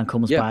and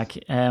comes back.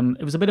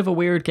 It was a bit of a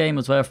weird game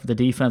as well for the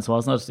defense,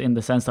 wasn't it? In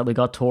the sense that we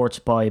got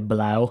torched by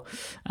Blau,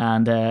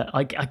 and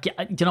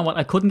you know what?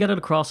 I couldn't get it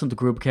across on the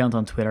group account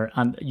on Twitter,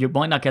 and you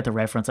might not get the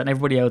reference. And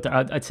everybody out there,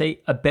 I'd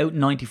say about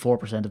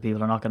 94% of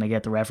people are not going to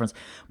get the reference.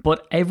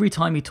 But every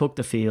time he took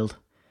the field,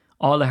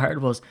 all I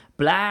heard was,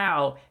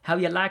 Blau, how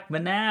you like me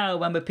now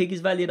when my pig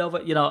is valued over.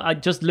 I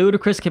just,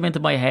 Ludacris came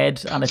into my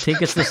head, and I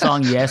think it's the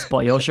song Yes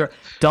by Usher.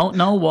 Don't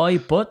know why,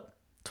 but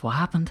it's what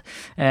happened.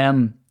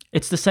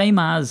 It's the same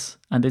as,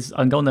 and this,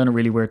 I'm going down a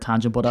really weird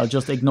tangent, but I'll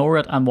just ignore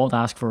it and won't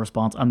ask for a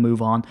response and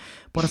move on.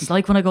 But it's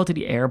like when I go to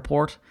the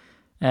airport,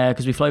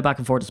 because we fly back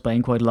and forth to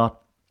Spain quite a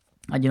lot.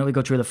 And we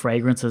go through the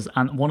fragrances,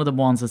 and one of the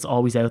ones that's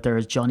always out there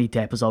is Johnny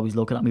Depp is always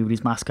looking at me with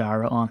his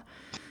mascara on.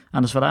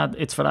 And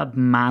it's for that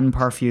man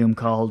perfume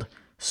called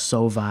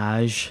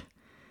Sauvage.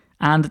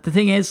 And the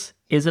thing is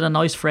it a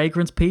nice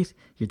fragrance, Pete?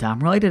 You're damn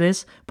right it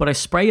is. But I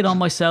spray it on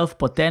myself,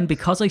 but then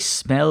because I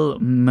smell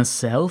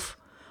myself,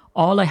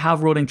 all I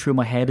have running through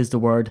my head is the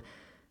word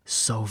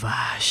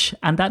Sauvage.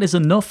 And that is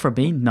enough for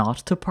me not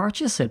to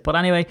purchase it. But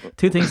anyway,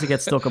 two things that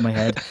get stuck in my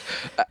head.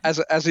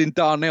 As in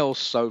Darnell's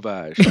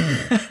Sauvage.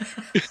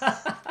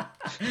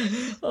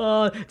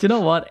 Do you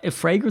know what? If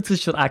fragrances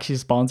should actually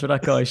sponsor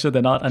that guy, should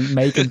they not? And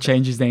make him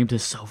change his name to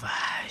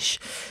Sauvage.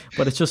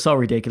 But it's just so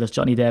ridiculous.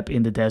 Johnny Depp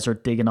in the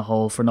desert digging a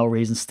hole for no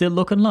reason, still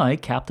looking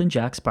like Captain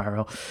Jack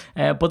Sparrow.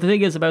 But the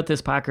thing is about this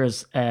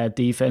Packers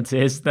defense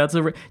is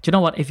do you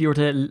know what? If you were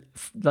to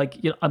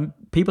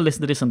people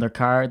listen to this in their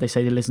car, they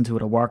say they listen to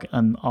it at work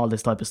and all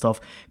this type of stuff.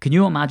 Can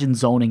you imagine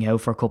zoning out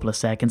for a couple of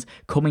seconds,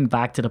 coming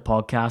back to the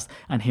podcast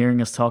and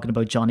hearing us talking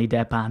about Johnny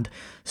Depp and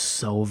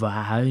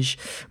Sauvage?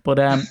 But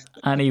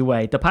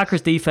anyway, the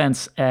Packers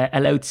defense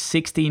allowed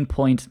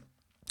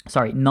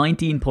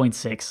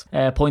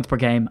 19.6 points per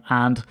game,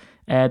 and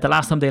the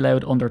last time they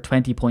allowed under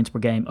 20 points per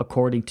game,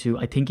 according to,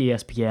 I think,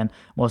 ESPN,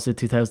 was the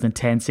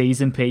 2010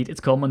 season, Pete. It's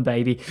coming,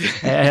 baby.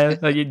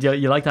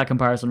 You like that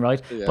comparison, right?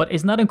 Yeah. But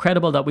isn't that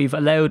incredible that we've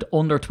allowed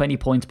under 20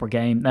 points per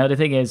game? Now, the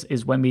thing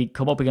is when we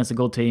come up against a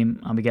good team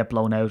and we get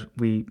blown out,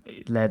 we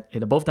let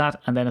it above that,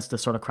 and then it's the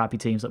sort of crappy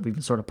teams that we've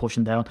been sort of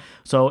pushing down.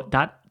 So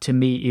that, to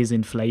me, is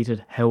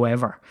inflated.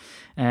 However,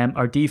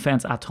 our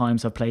defense at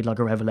times have played like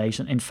a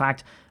revelation. In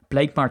fact,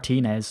 Blake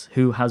Martinez,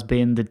 who has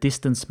been the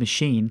distance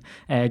machine,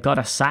 got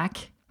a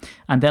sack,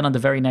 and then on the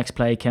very next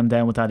play came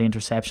down with that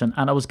interception.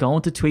 And I was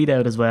going to tweet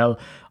out as well,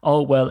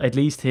 oh, well, at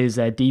least his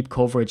deep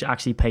coverage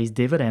actually pays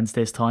dividends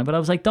this time. But I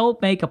was like,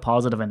 don't make a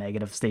positive a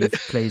negative, Steve,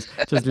 please.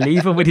 Just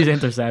leave him with his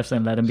interception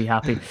and let him be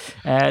happy.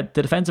 The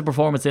defensive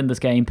performance in this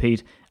game,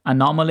 Pete,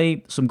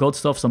 anomaly, some good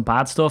stuff, some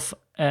bad stuff.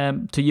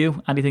 To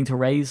you, anything to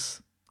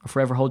raise or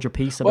forever hold your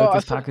peace about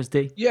this Packers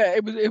D? Yeah,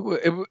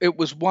 it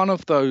was one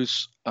of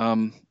those.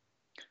 So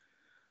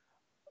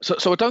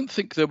I don't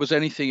think there was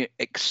anything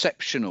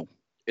exceptional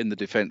in the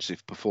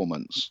defensive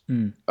performance.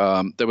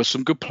 There were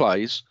some good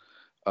plays.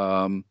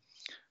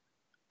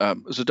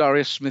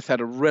 Zadarius Smith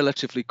had a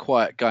relatively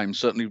quiet game,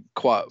 certainly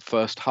quiet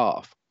first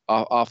half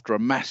after a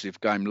massive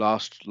game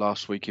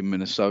last week in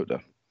Minnesota.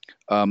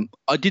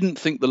 I didn't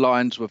think the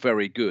Lions were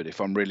very good.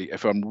 If I'm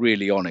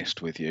really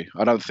honest with you,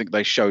 I don't think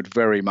they showed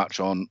very much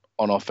on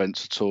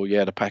offense at all.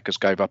 Yeah, the Packers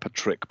gave up a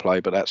trick play,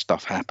 but that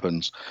stuff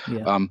happens.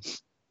 Yeah.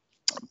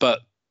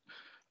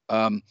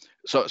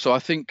 So I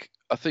think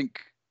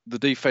the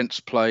defense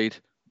played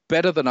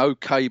better than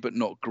okay, but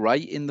not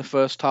great in the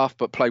first half,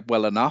 but played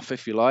well enough,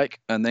 if you like,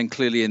 and then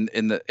clearly in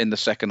the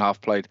second half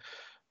played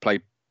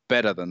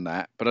better than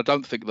that. But I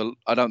don't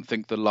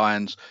think the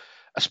Lions,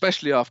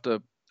 especially after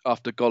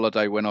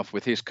Golladay went off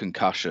with his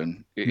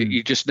concussion,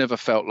 you just never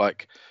felt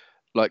like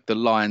the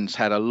Lions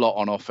had a lot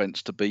on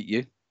offense to beat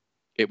you.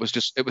 It was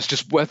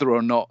just whether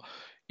or not,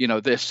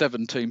 their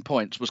 17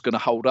 points was going to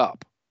hold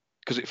up,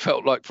 because it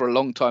felt like for a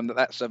long time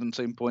that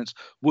 17 points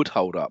would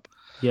hold up.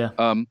 Yeah.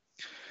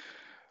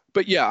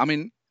 But yeah, I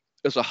mean,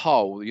 as a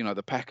whole,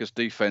 the Packers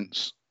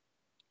defense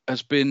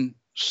has been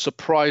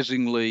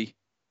surprisingly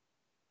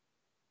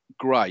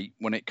great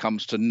when it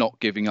comes to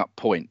not giving up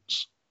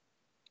points.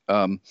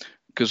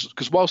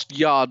 Because whilst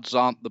yards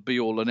aren't the be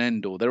all and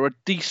end all, they're a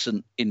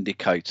decent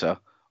indicator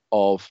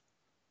of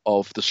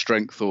the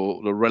strength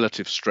or the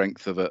relative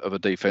strength of a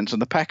defense. And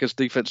the Packers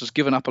defense has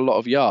given up a lot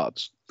of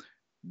yards,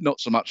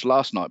 not so much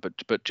last night,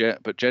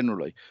 but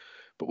generally.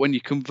 But when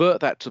you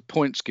convert that to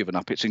points given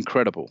up, it's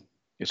incredible.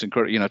 It's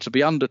incredible, to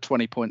be under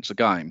 20 points a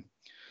game.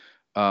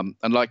 And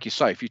like you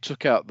say, if you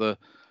took out the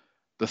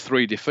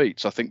 3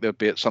 defeats, I think there'd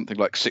be at something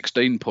like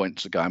 16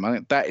 points a game. I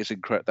think that is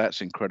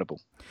that's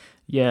incredible.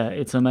 Yeah,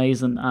 it's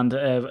amazing. And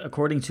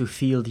according to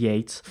Field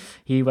Yates,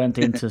 he went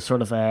into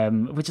sort of,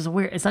 which is a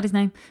weird, is that his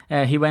name?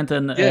 He went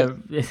in,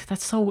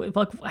 that's so,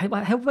 like,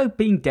 how about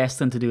being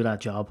destined to do that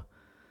job?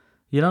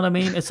 You know what I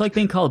mean? It's like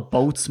being called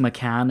Boats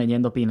McCann and you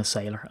end up being a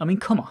sailor. I mean,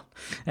 come on.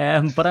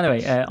 But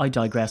anyway, I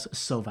digress.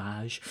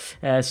 Sauvage.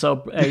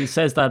 So he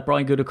says that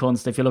Brian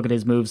Gutekunst, if you look at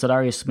his moves,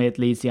 Zadarius Smith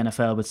leads the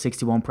NFL with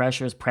 61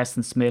 pressures,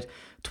 Preston Smith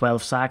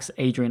 12 sacks,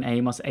 Adrian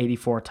Amos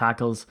 84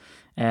 tackles.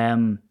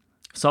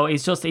 So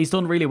he's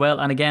done really well.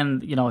 And again,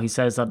 he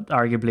says that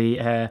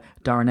arguably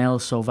Darnell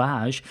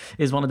Sauvage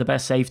is one of the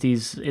best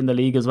safeties in the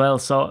league as well.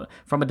 So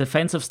from a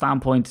defensive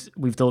standpoint,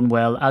 we've done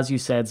well. As you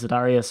said,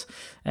 Zadarius,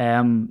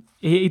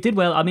 he did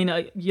well. I mean,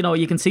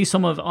 you can see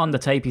some of on the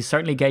tape. He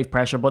certainly gave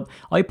pressure, but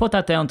I put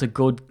that down to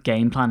good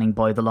game planning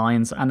by the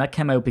Lions. And that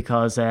came out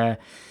because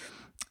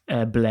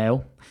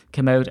Blau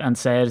came out and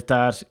said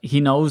that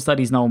he knows that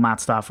he's no Matt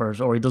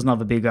Stafford, or he doesn't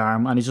have a big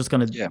arm, and he's just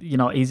going to,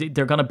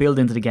 they're going to build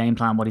into the game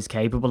plan what he's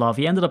capable of.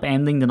 He ended up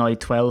ending the night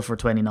 12 for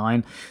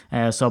 29.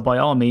 So by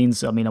all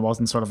means, I mean, it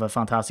wasn't sort of a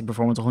fantastic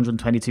performance,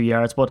 122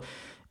 yards, but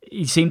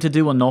he seemed to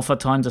do enough at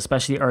times,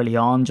 especially early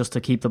on, just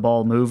to keep the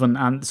ball moving.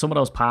 And some of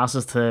those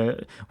passes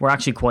were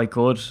actually quite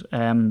good.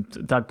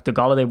 The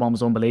Golladay one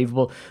was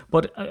unbelievable.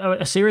 But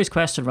a serious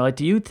question, right?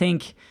 Do you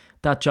think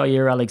that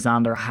Jair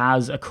Alexander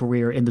has a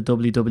career in the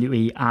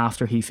WWE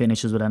after he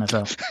finishes with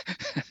NFL?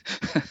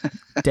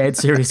 Dead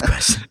serious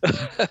question.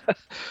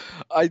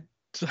 I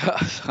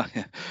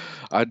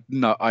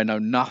know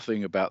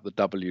nothing about the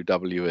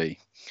WWE.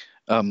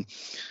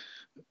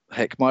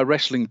 Heck, my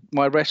wrestling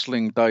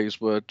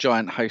days were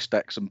Giant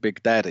Haystacks and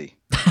Big Daddy.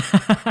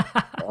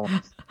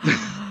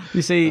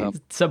 You see,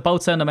 so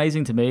both sound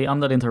amazing to me. I'm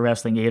not into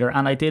wrestling either,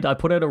 and I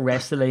put out a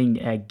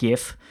wrestling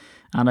GIF.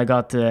 And I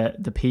got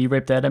the pee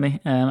ripped out of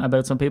me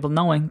about some people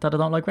knowing that I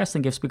don't like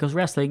wrestling gifs, because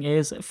wrestling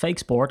is fake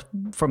sport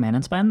for men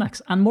in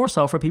spandex, and more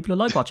so for people who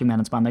like watching men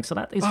in spandex. So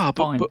that is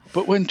fine.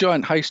 But when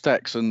Giant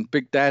Haystacks and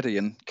Big Daddy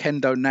and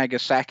Kendo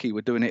Nagasaki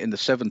were doing it in the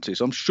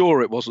 70s, I'm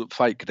sure it wasn't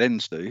fake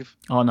then, Steve.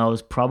 Oh no, it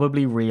was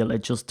probably real.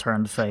 It just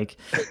turned fake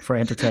for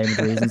entertainment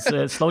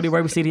reasons. Slowly,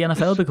 where we see the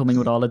NFL becoming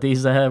with all of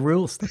these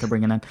rules that they're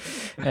bringing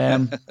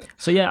in.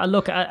 So yeah,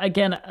 look,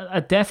 again,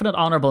 a definite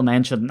honourable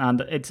mention,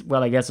 and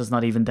I guess it's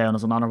not even down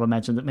as an honourable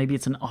mention. That maybe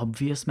it's an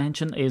obvious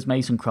mention, is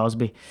Mason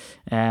Crosby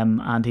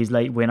and his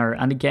late winner.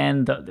 And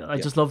again, I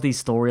just love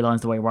these storylines,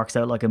 the way it works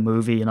out like a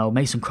movie.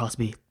 Mason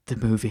Crosby, the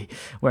movie,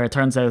 where it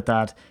turns out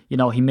that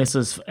he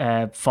misses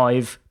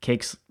 5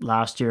 kicks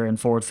last year in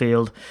Ford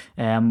Field,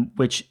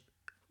 which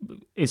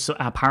is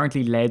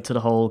apparently led to the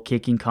whole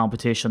kicking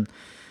competition.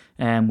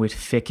 With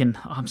Ficken.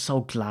 I'm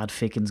so glad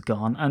Ficken's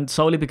gone. And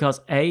solely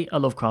because A, I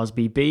love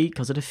Crosby, B,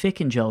 because of the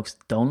Ficken jokes.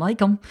 Don't like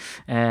him.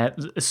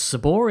 It's so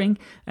boring.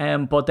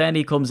 But then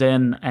he comes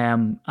in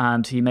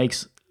and he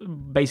makes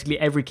basically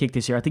every kick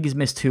this year. I think he's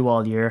missed 2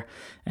 all year,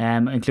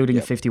 including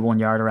a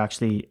 51-yarder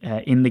actually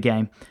in the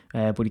game.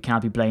 But he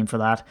can't be blamed for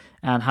that.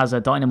 And has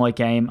a dynamite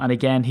game. And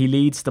again, he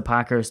leads the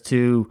Packers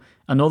to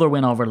another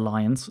win over the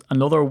Lions,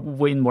 another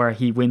win where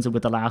he wins it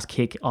with the last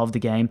kick of the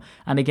game.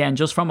 And again,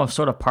 just from a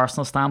sort of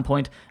personal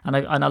standpoint, and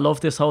I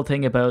love this whole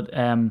thing about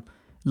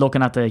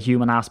looking at the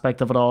human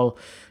aspect of it all,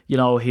 you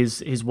know,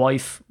 his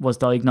wife was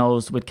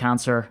diagnosed with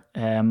cancer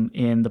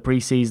in the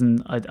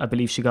preseason. I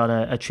believe she got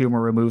a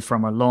tumour removed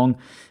from her lung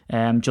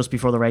just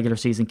before the regular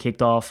season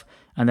kicked off.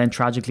 And then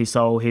tragically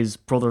so, his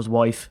brother's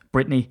wife,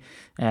 Brittany,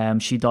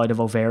 she died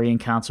of ovarian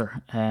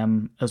cancer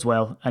as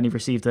well. And he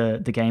received the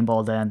game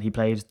ball then. He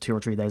played 2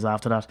 or 3 days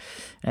after that.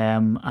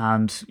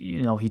 And,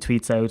 you know, he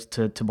tweets out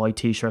to buy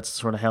T-shirts to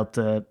sort of help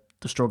the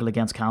struggle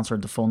against cancer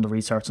and to fund the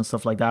research and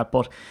stuff like that.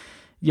 But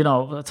you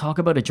know, talk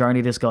about a journey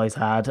this guy's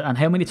had, and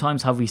how many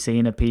times have we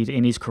seen it, Pete,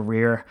 in his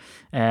career?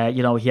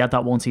 You know, he had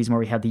that one season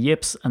where he had the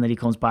yips, and then he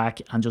comes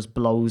back and just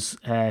blows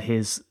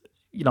his,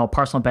 you know,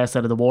 personal best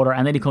out of the water,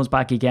 and then he comes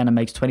back again and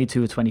makes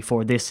 22 of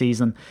 24 this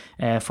season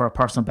for a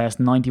personal best,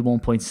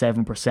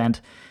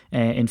 91.7%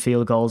 in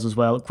field goals as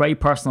well. Great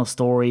personal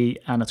story,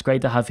 and it's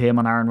great to have him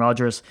and Aaron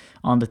Rodgers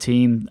on the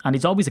team, and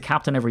he's always a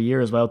captain every year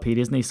as well, Pete,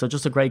 isn't he? So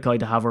just a great guy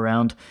to have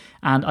around.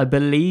 And I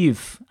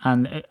believe,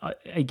 and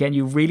again,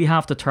 you really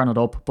have to turn it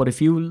up, but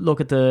if you go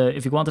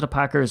onto the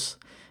Packers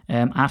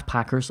at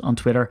Packers on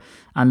Twitter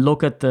and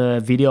look at the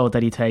video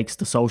that he takes,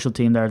 the social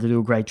team there, they do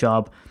a great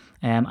job.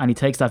 And he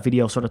takes that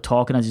video sort of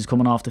talking as he's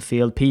coming off the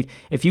field. Pete,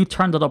 if you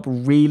turned it up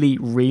really,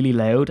 really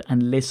loud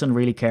and listen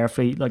really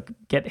carefully, like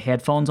get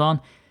headphones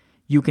on,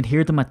 you can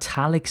hear the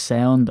metallic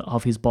sound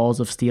of his balls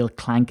of steel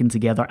clanking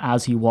together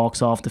as he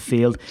walks off the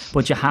field.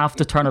 But you have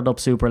to turn it up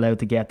super loud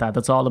to get that.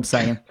 That's all I'm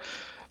saying.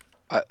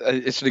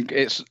 It's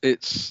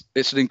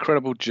an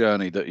incredible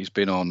journey that he's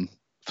been on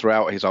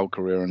throughout his whole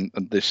career, and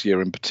this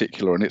year in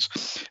particular. And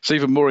it's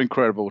even more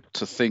incredible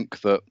to think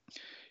that,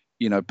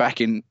 you know,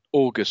 back in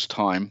August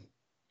time,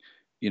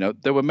 you know,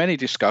 there were many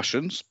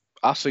discussions,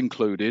 us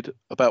included,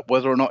 about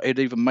whether or not he'd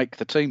even make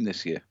the team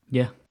this year.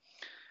 Yeah.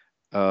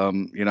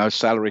 You know,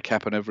 salary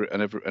cap and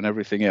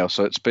everything else.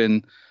 So it's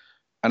been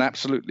an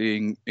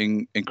absolutely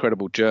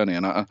incredible journey.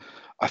 And I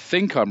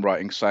think I'm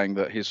right in saying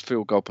that his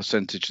field goal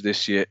percentage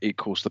this year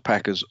equals the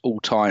Packers'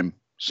 all-time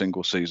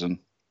single season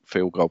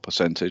field goal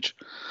percentage,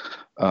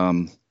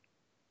 going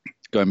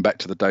back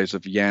to the days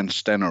of Jan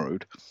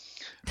Stenerud.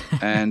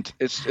 And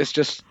it's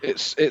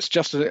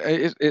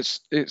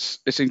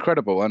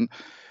incredible, and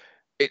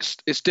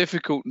it's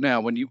difficult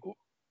now when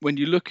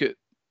you look at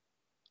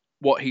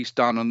what he's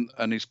done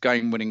and his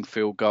game-winning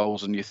field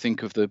goals, and you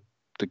think of the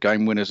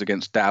game winners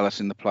against Dallas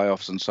in the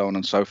playoffs and so on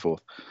and so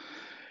forth.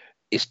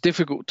 It's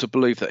difficult to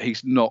believe that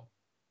he's not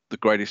the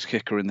greatest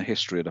kicker in the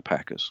history of the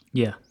Packers.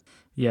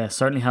 Yeah,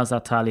 certainly has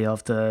that tally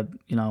of the,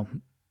 you know,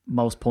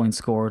 most points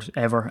scored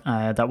ever.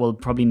 That will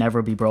probably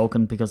never be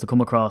broken, because to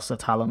come across a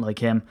talent like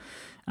him.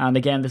 And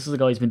again, this is a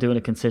guy who's been doing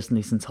it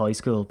consistently since high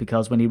school,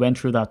 because when he went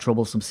through that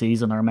troublesome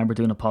season, I remember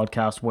doing a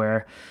podcast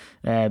where,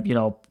 you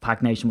know,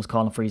 Pack Nation was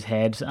calling for his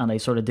head, and they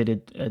sort of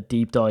did a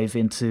deep dive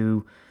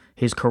into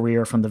his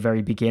career from the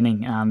very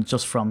beginning, and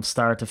just from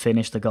start to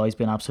finish, the guy's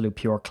been absolute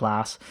pure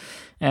class.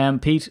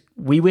 Pete,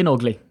 we win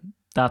ugly.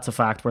 That's a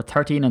fact. We're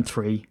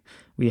 13-3.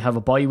 We have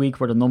a bye week.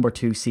 We're the number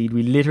 2 seed.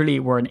 We literally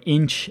were an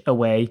inch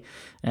away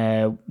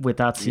with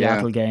that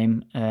Seattle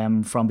game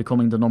from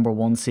becoming the number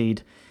 1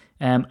 seed.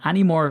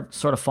 Any more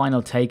sort of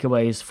final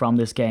takeaways from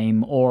this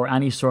game, or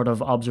any sort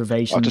of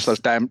observations? Oh, just those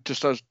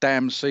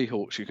damn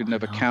Seahawks. You could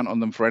never count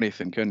on them for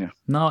anything, can you?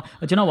 No.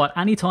 Do you know what?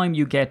 Anytime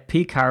you get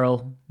Pete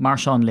Carroll,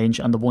 Marshawn Lynch,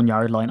 and the 1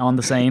 yard line on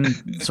the same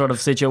sort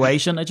of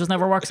situation, it just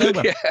never works out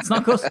well. Yeah. It's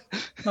not good.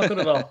 Not good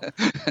at all.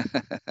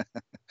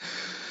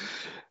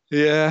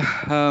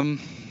 Yeah.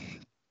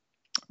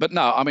 But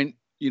no, I mean,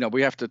 you know,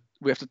 we have to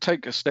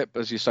take a step,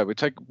 as you say.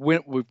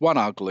 We've won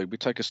ugly. We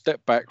take a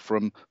step back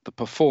from the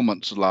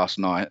performance last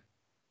night.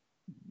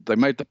 They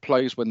made the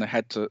plays when they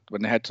had to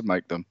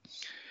make them.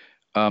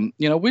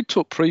 You know, we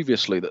talked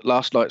previously that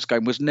last night's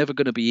game was never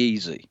going to be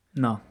easy.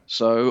 No.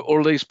 So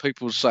all these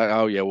people say,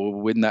 "Oh yeah, we'll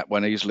win that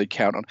one easily."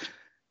 Count on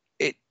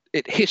it.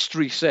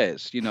 History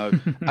says, you know,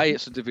 A,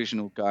 it's a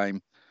divisional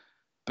game.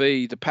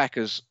 B, the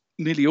Packers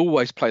nearly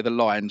always play the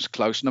Lions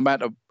close, no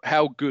matter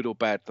how good or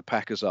bad the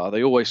Packers are.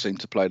 They always seem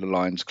to play the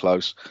Lions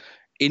close.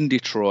 In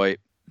Detroit,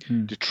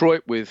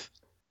 Detroit with,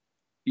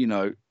 you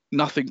know,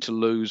 nothing to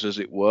lose, as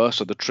it were,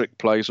 so the trick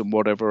plays and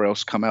whatever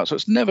else come out. So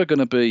it's never going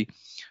to be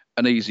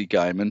an easy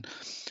game. And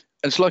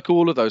it's like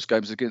all of those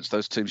games against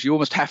those teams. You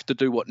almost have to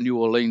do what New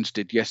Orleans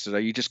did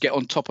yesterday. You just get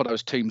on top of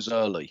those teams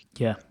early.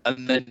 Yeah.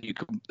 And then you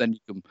can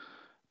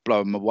blow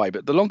them away.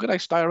 But the longer they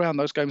stay around,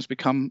 those games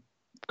become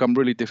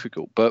really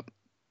difficult. But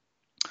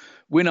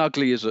win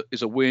ugly is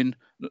a win.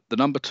 The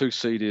number 2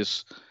 seed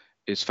is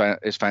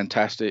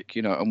fantastic,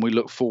 you know, and we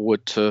look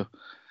forward to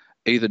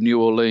either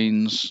New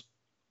Orleans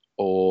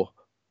or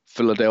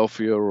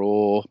Philadelphia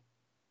or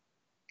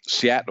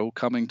Seattle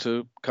coming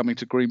to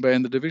Green Bay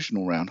in the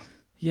divisional round.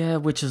 Yeah,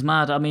 which is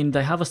mad. I mean,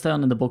 they have us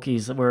down in the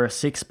bookies. We're a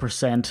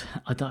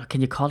 6%.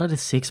 Can you call it a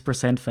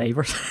 6%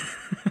 favourite?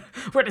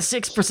 We're the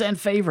 6%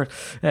 favourite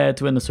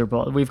to win the Super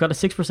Bowl. We've got a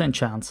 6%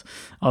 chance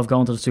of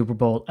going to the Super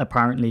Bowl,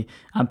 apparently.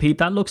 And Pete,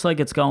 that looks like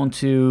it's going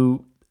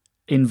to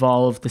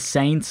involve the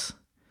Saints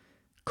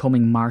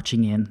coming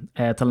marching in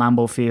to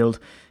Lambeau Field.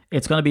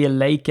 It's going to be a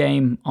late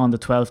game on the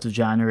 12th of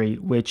January,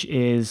 which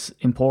is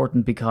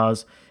important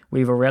because we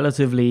have a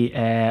relatively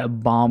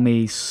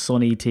balmy,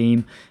 sunny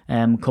team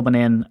coming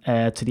in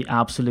to the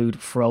absolute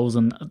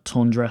frozen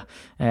tundra,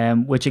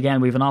 which again,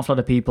 we have an awful lot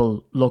of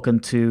people looking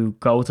to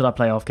go to that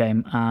playoff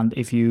game. And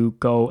if you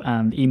go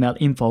and email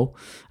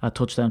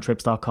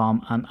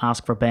info@touchdowntrips.com and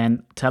ask for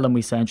Ben, tell him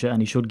we sent you,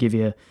 and he should give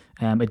you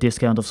a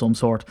discount of some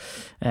sort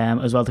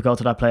as well to go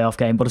to that playoff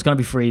game. But it's going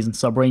to be freezing,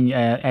 so bring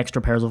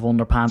extra pairs of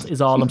underpants is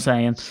all I'm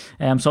saying.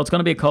 So it's going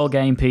to be a cold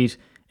game, Pete.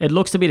 It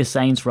looks to be the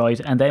Saints, right?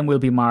 And then we'll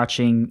be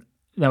marching.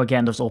 Now,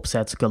 again, there's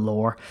upsets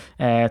galore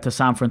to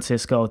San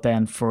Francisco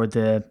then for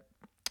the,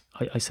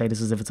 I say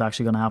this as if it's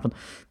actually going to happen,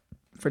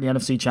 for the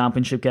NFC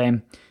Championship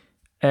game.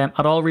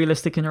 At all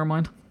realistic in your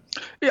mind?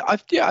 Yeah, I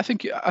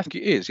think it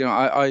is. You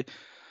know,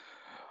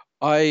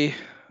 I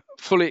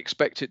fully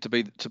expect it to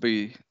be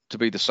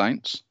the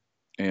Saints.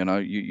 You know,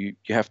 you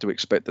have to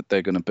expect that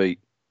they're going to beat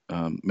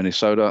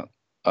Minnesota,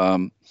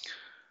 and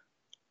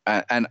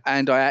I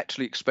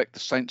actually expect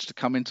the Saints to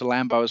come into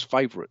Lambeau as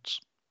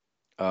favourites.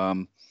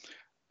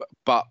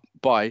 But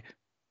by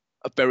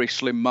a very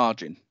slim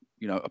margin,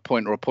 you know, a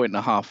point or a point and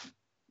a half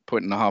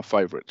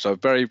favourite. So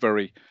very,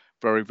 very,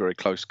 very, very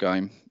close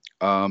game.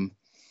 And,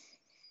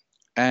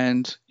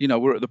 you know,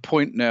 we're at the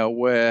point now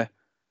where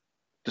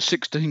the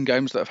 16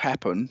 games that have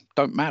happened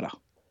don't matter.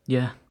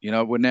 Yeah. You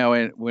know,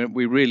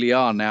 we really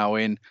are now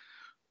in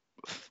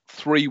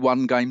 3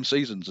 1-game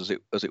seasons, as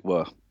it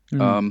were.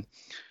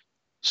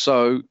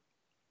 So,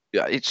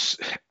 yeah, it's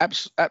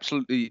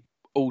absolutely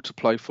all to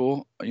play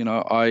for. You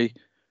know,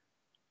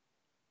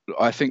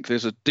 I think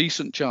there's a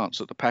decent chance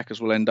that the Packers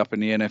will end up in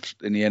the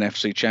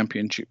NFC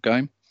Championship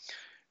game.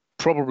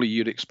 Probably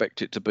you'd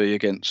expect it to be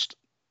against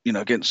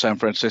San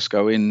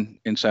Francisco in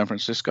San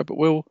Francisco, but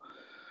we'll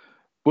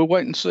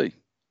wait and see.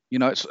 You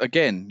know, it's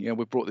again, you know,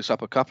 we've brought this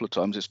up a couple of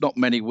times. It's not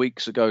many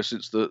weeks ago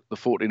since the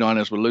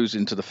 49ers were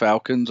losing to the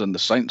Falcons and the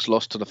Saints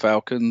lost to the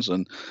Falcons,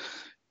 and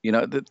you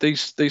know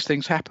these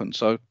things happen.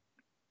 So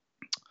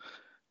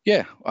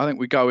yeah, I think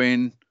we go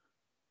in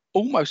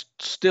almost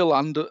still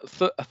under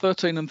a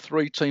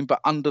 13-3 team,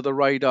 but under the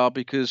radar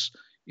because,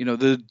 you know,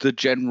 the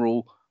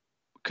general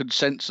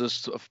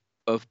consensus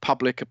of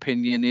public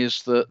opinion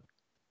is that,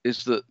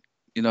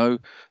 you know,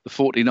 the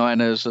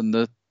 49ers and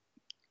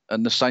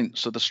the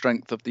Saints are the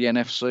strength of the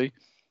NFC.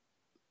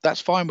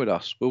 That's fine with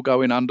us. We'll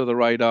go in under the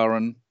radar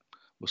and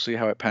we'll see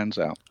how it pans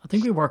out. I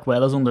think we work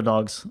well as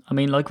underdogs. I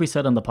mean, like we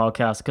said on the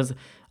podcast, because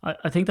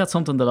I think that's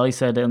something that I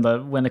said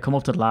when it come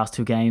up to the last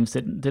 2 games.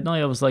 Didn't I?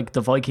 I was like,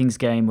 the Vikings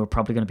game, we're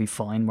probably going to be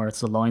fine,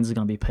 whereas the Lions are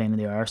going to be a pain in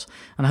the arse.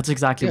 And that's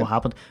exactly what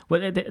happened.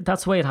 Well,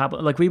 that's the way it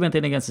happened. Like, we went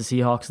in against the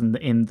Seahawks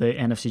in the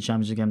NFC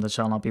Championship game that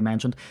shall not be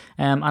mentioned.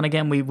 And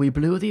again, we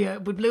blew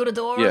the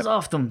doors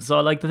off them.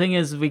 So, like, the thing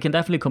is, we can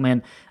definitely come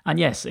in. And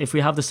yes, if we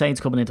have the Saints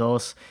coming into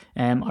us,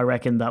 I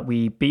reckon that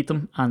we beat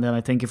them. And then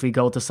I think if we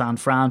go to San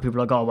Fran, people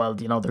are like, oh, well,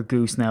 you know, they're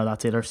goose now.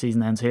 That's it. Our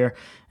season ends here.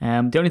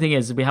 The only thing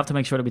is, we have to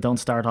make sure that we don't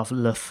start off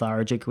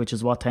lethargic, which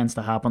is what tends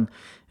to happen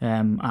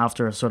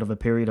after a sort of a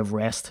period of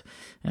rest.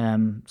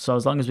 So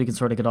as long as we can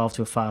sort of get off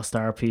to a fast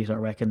start, Pete, I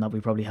reckon that we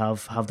probably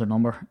have their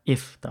number,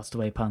 if that's the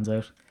way it pans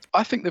out.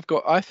 I think they've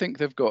got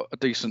a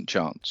decent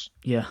chance.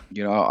 Yeah.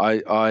 You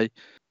know,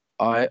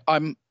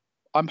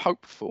 I'm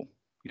hopeful.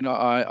 You know,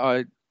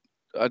 I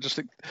just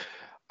think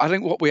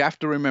what we have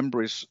to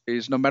remember is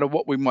no matter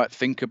what we might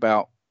think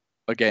about,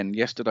 again,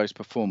 yesterday's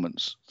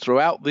performance,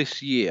 throughout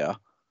this year,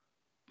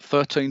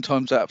 13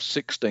 times out of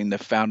 16 they've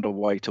found a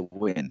way to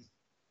win,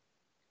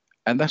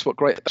 and that's what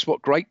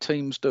great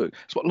teams do.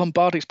 It's what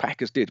Lombardi's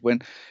Packers did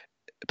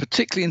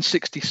particularly in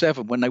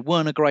 '67 when they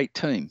weren't a great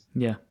team.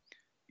 Yeah,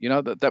 you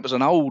know, that was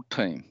an old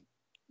team.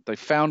 They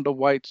found a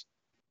way to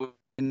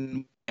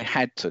win. They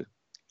had to,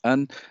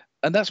 and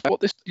that's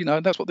what this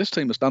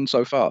team has done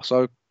so far.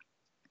 So,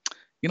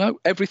 you know,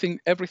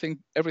 everything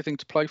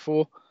to play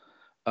for.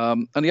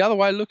 And the other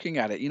way of looking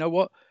at it, you know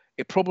what?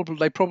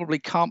 They probably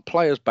can't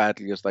play as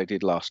badly as they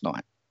did last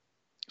night.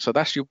 So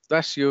that's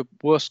your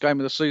worst game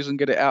of the season.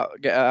 Get it out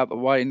of the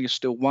way, and you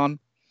still won.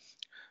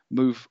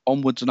 Move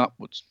onwards and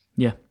upwards.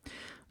 Yeah.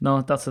 No,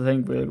 that's the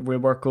thing. We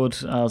work good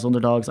as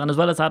underdogs. And as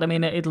well as that, I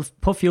mean, it'll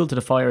put fuel to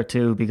the fire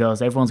too,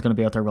 because everyone's going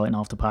to be out there writing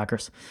off the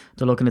Packers.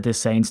 They're looking at this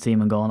Saints team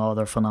and going, oh,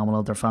 they're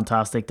phenomenal, they're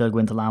fantastic. They'll go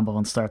into Lambeau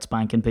and start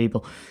spanking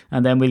people.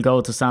 And then we'll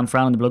go to San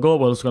Fran and they'll be like, oh,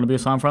 well, it's going to be a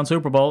San Fran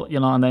Super Bowl, you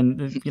know, and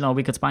then, you know,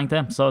 we could spank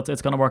them. So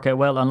it's going to work out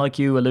well. And like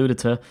you alluded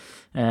to,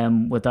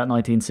 with that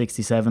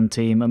 1967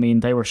 team, I mean,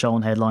 they were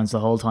showing headlines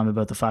the whole time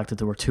about the fact that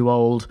they were too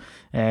old.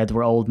 They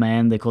were old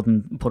men. They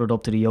couldn't put it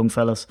up to the young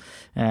fellas.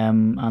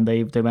 And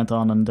they went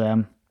on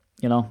and...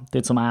 you know,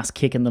 did some ass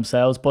kicking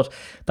themselves. But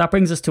that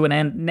brings us to an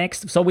end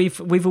next. So we've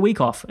a week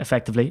off,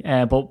 effectively,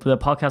 but the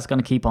podcast is going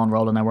to keep on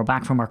rolling now. We're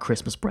back from our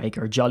Christmas break,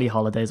 our jolly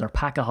holidays, our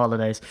pack of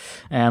holidays.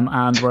 And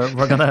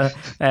we're going to,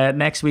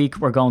 next week,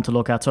 we're going to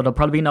look at, so there'll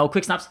probably be no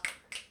quick snaps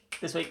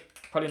this week.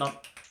 Probably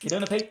not. You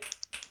doing it, Pete?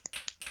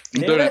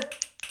 I'm doing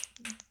it.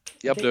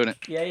 Yeah, I'm doing it.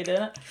 Yeah, you're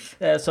doing it.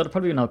 So there'll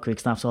probably be no quick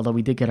snaps, although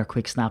we did get our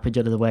quick snappage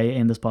out of the way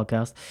in this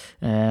podcast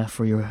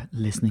for your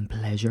listening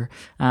pleasure.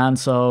 And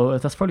so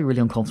that's probably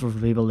really uncomfortable for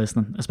people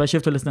listening, especially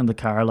if they're listening in the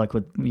car, like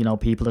with,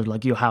 people that are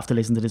like, you have to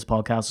listen to this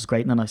podcast, it's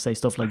great. And then I say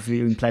stuff like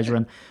viewing pleasure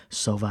and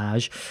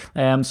sauvage.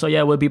 So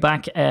yeah, we'll be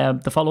back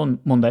the following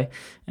Monday,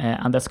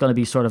 and that's going to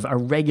be sort of a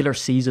regular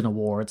season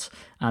awards.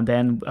 And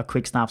then a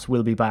quick snaps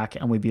will be back,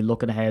 and we'll be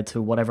looking ahead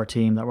to whatever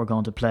team that we're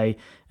going to play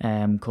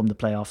come the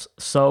playoffs.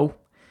 So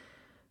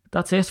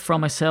that's it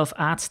from myself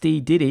at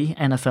Steve Diddy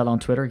NFL on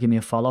Twitter. Give me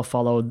a follow.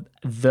 Follow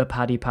the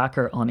Paddy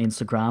Packer on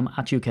Instagram,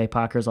 at UK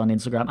Packers on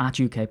Instagram, at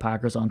UK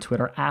Packers on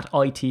Twitter, at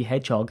IT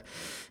Hedgehog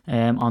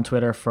on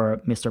Twitter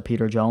for Mr.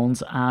 Peter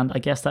Jones. And I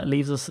guess that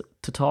leaves us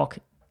to talk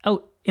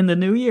out in the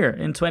new year,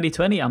 in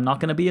 2020. I'm not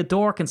going to be a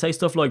dork and say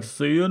stuff like,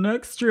 see you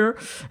next year.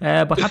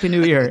 But Happy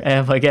New Year,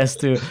 I guess,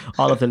 to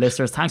all of the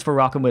listeners. Thanks for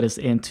rocking with us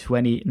in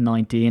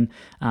 2019.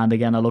 And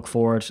again, I look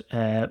forward,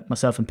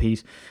 myself and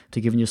Pete,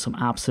 to giving you some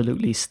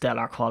absolutely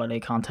stellar quality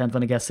content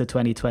when it gets to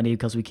 2020,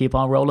 because we keep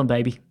on rolling,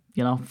 baby.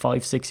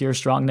 5-6 years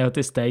strong now at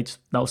this stage.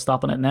 No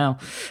stopping it now.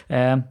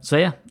 So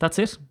yeah, that's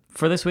it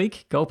for this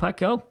week. Go Pack,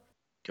 go.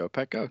 Go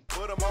Pack, go.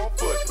 Put 'em on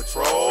foot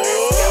patrol.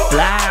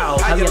 Blow,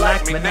 how you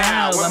like me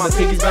now? When my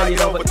piggy's valued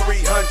over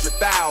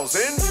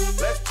 300,000.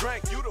 Let's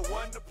drink you.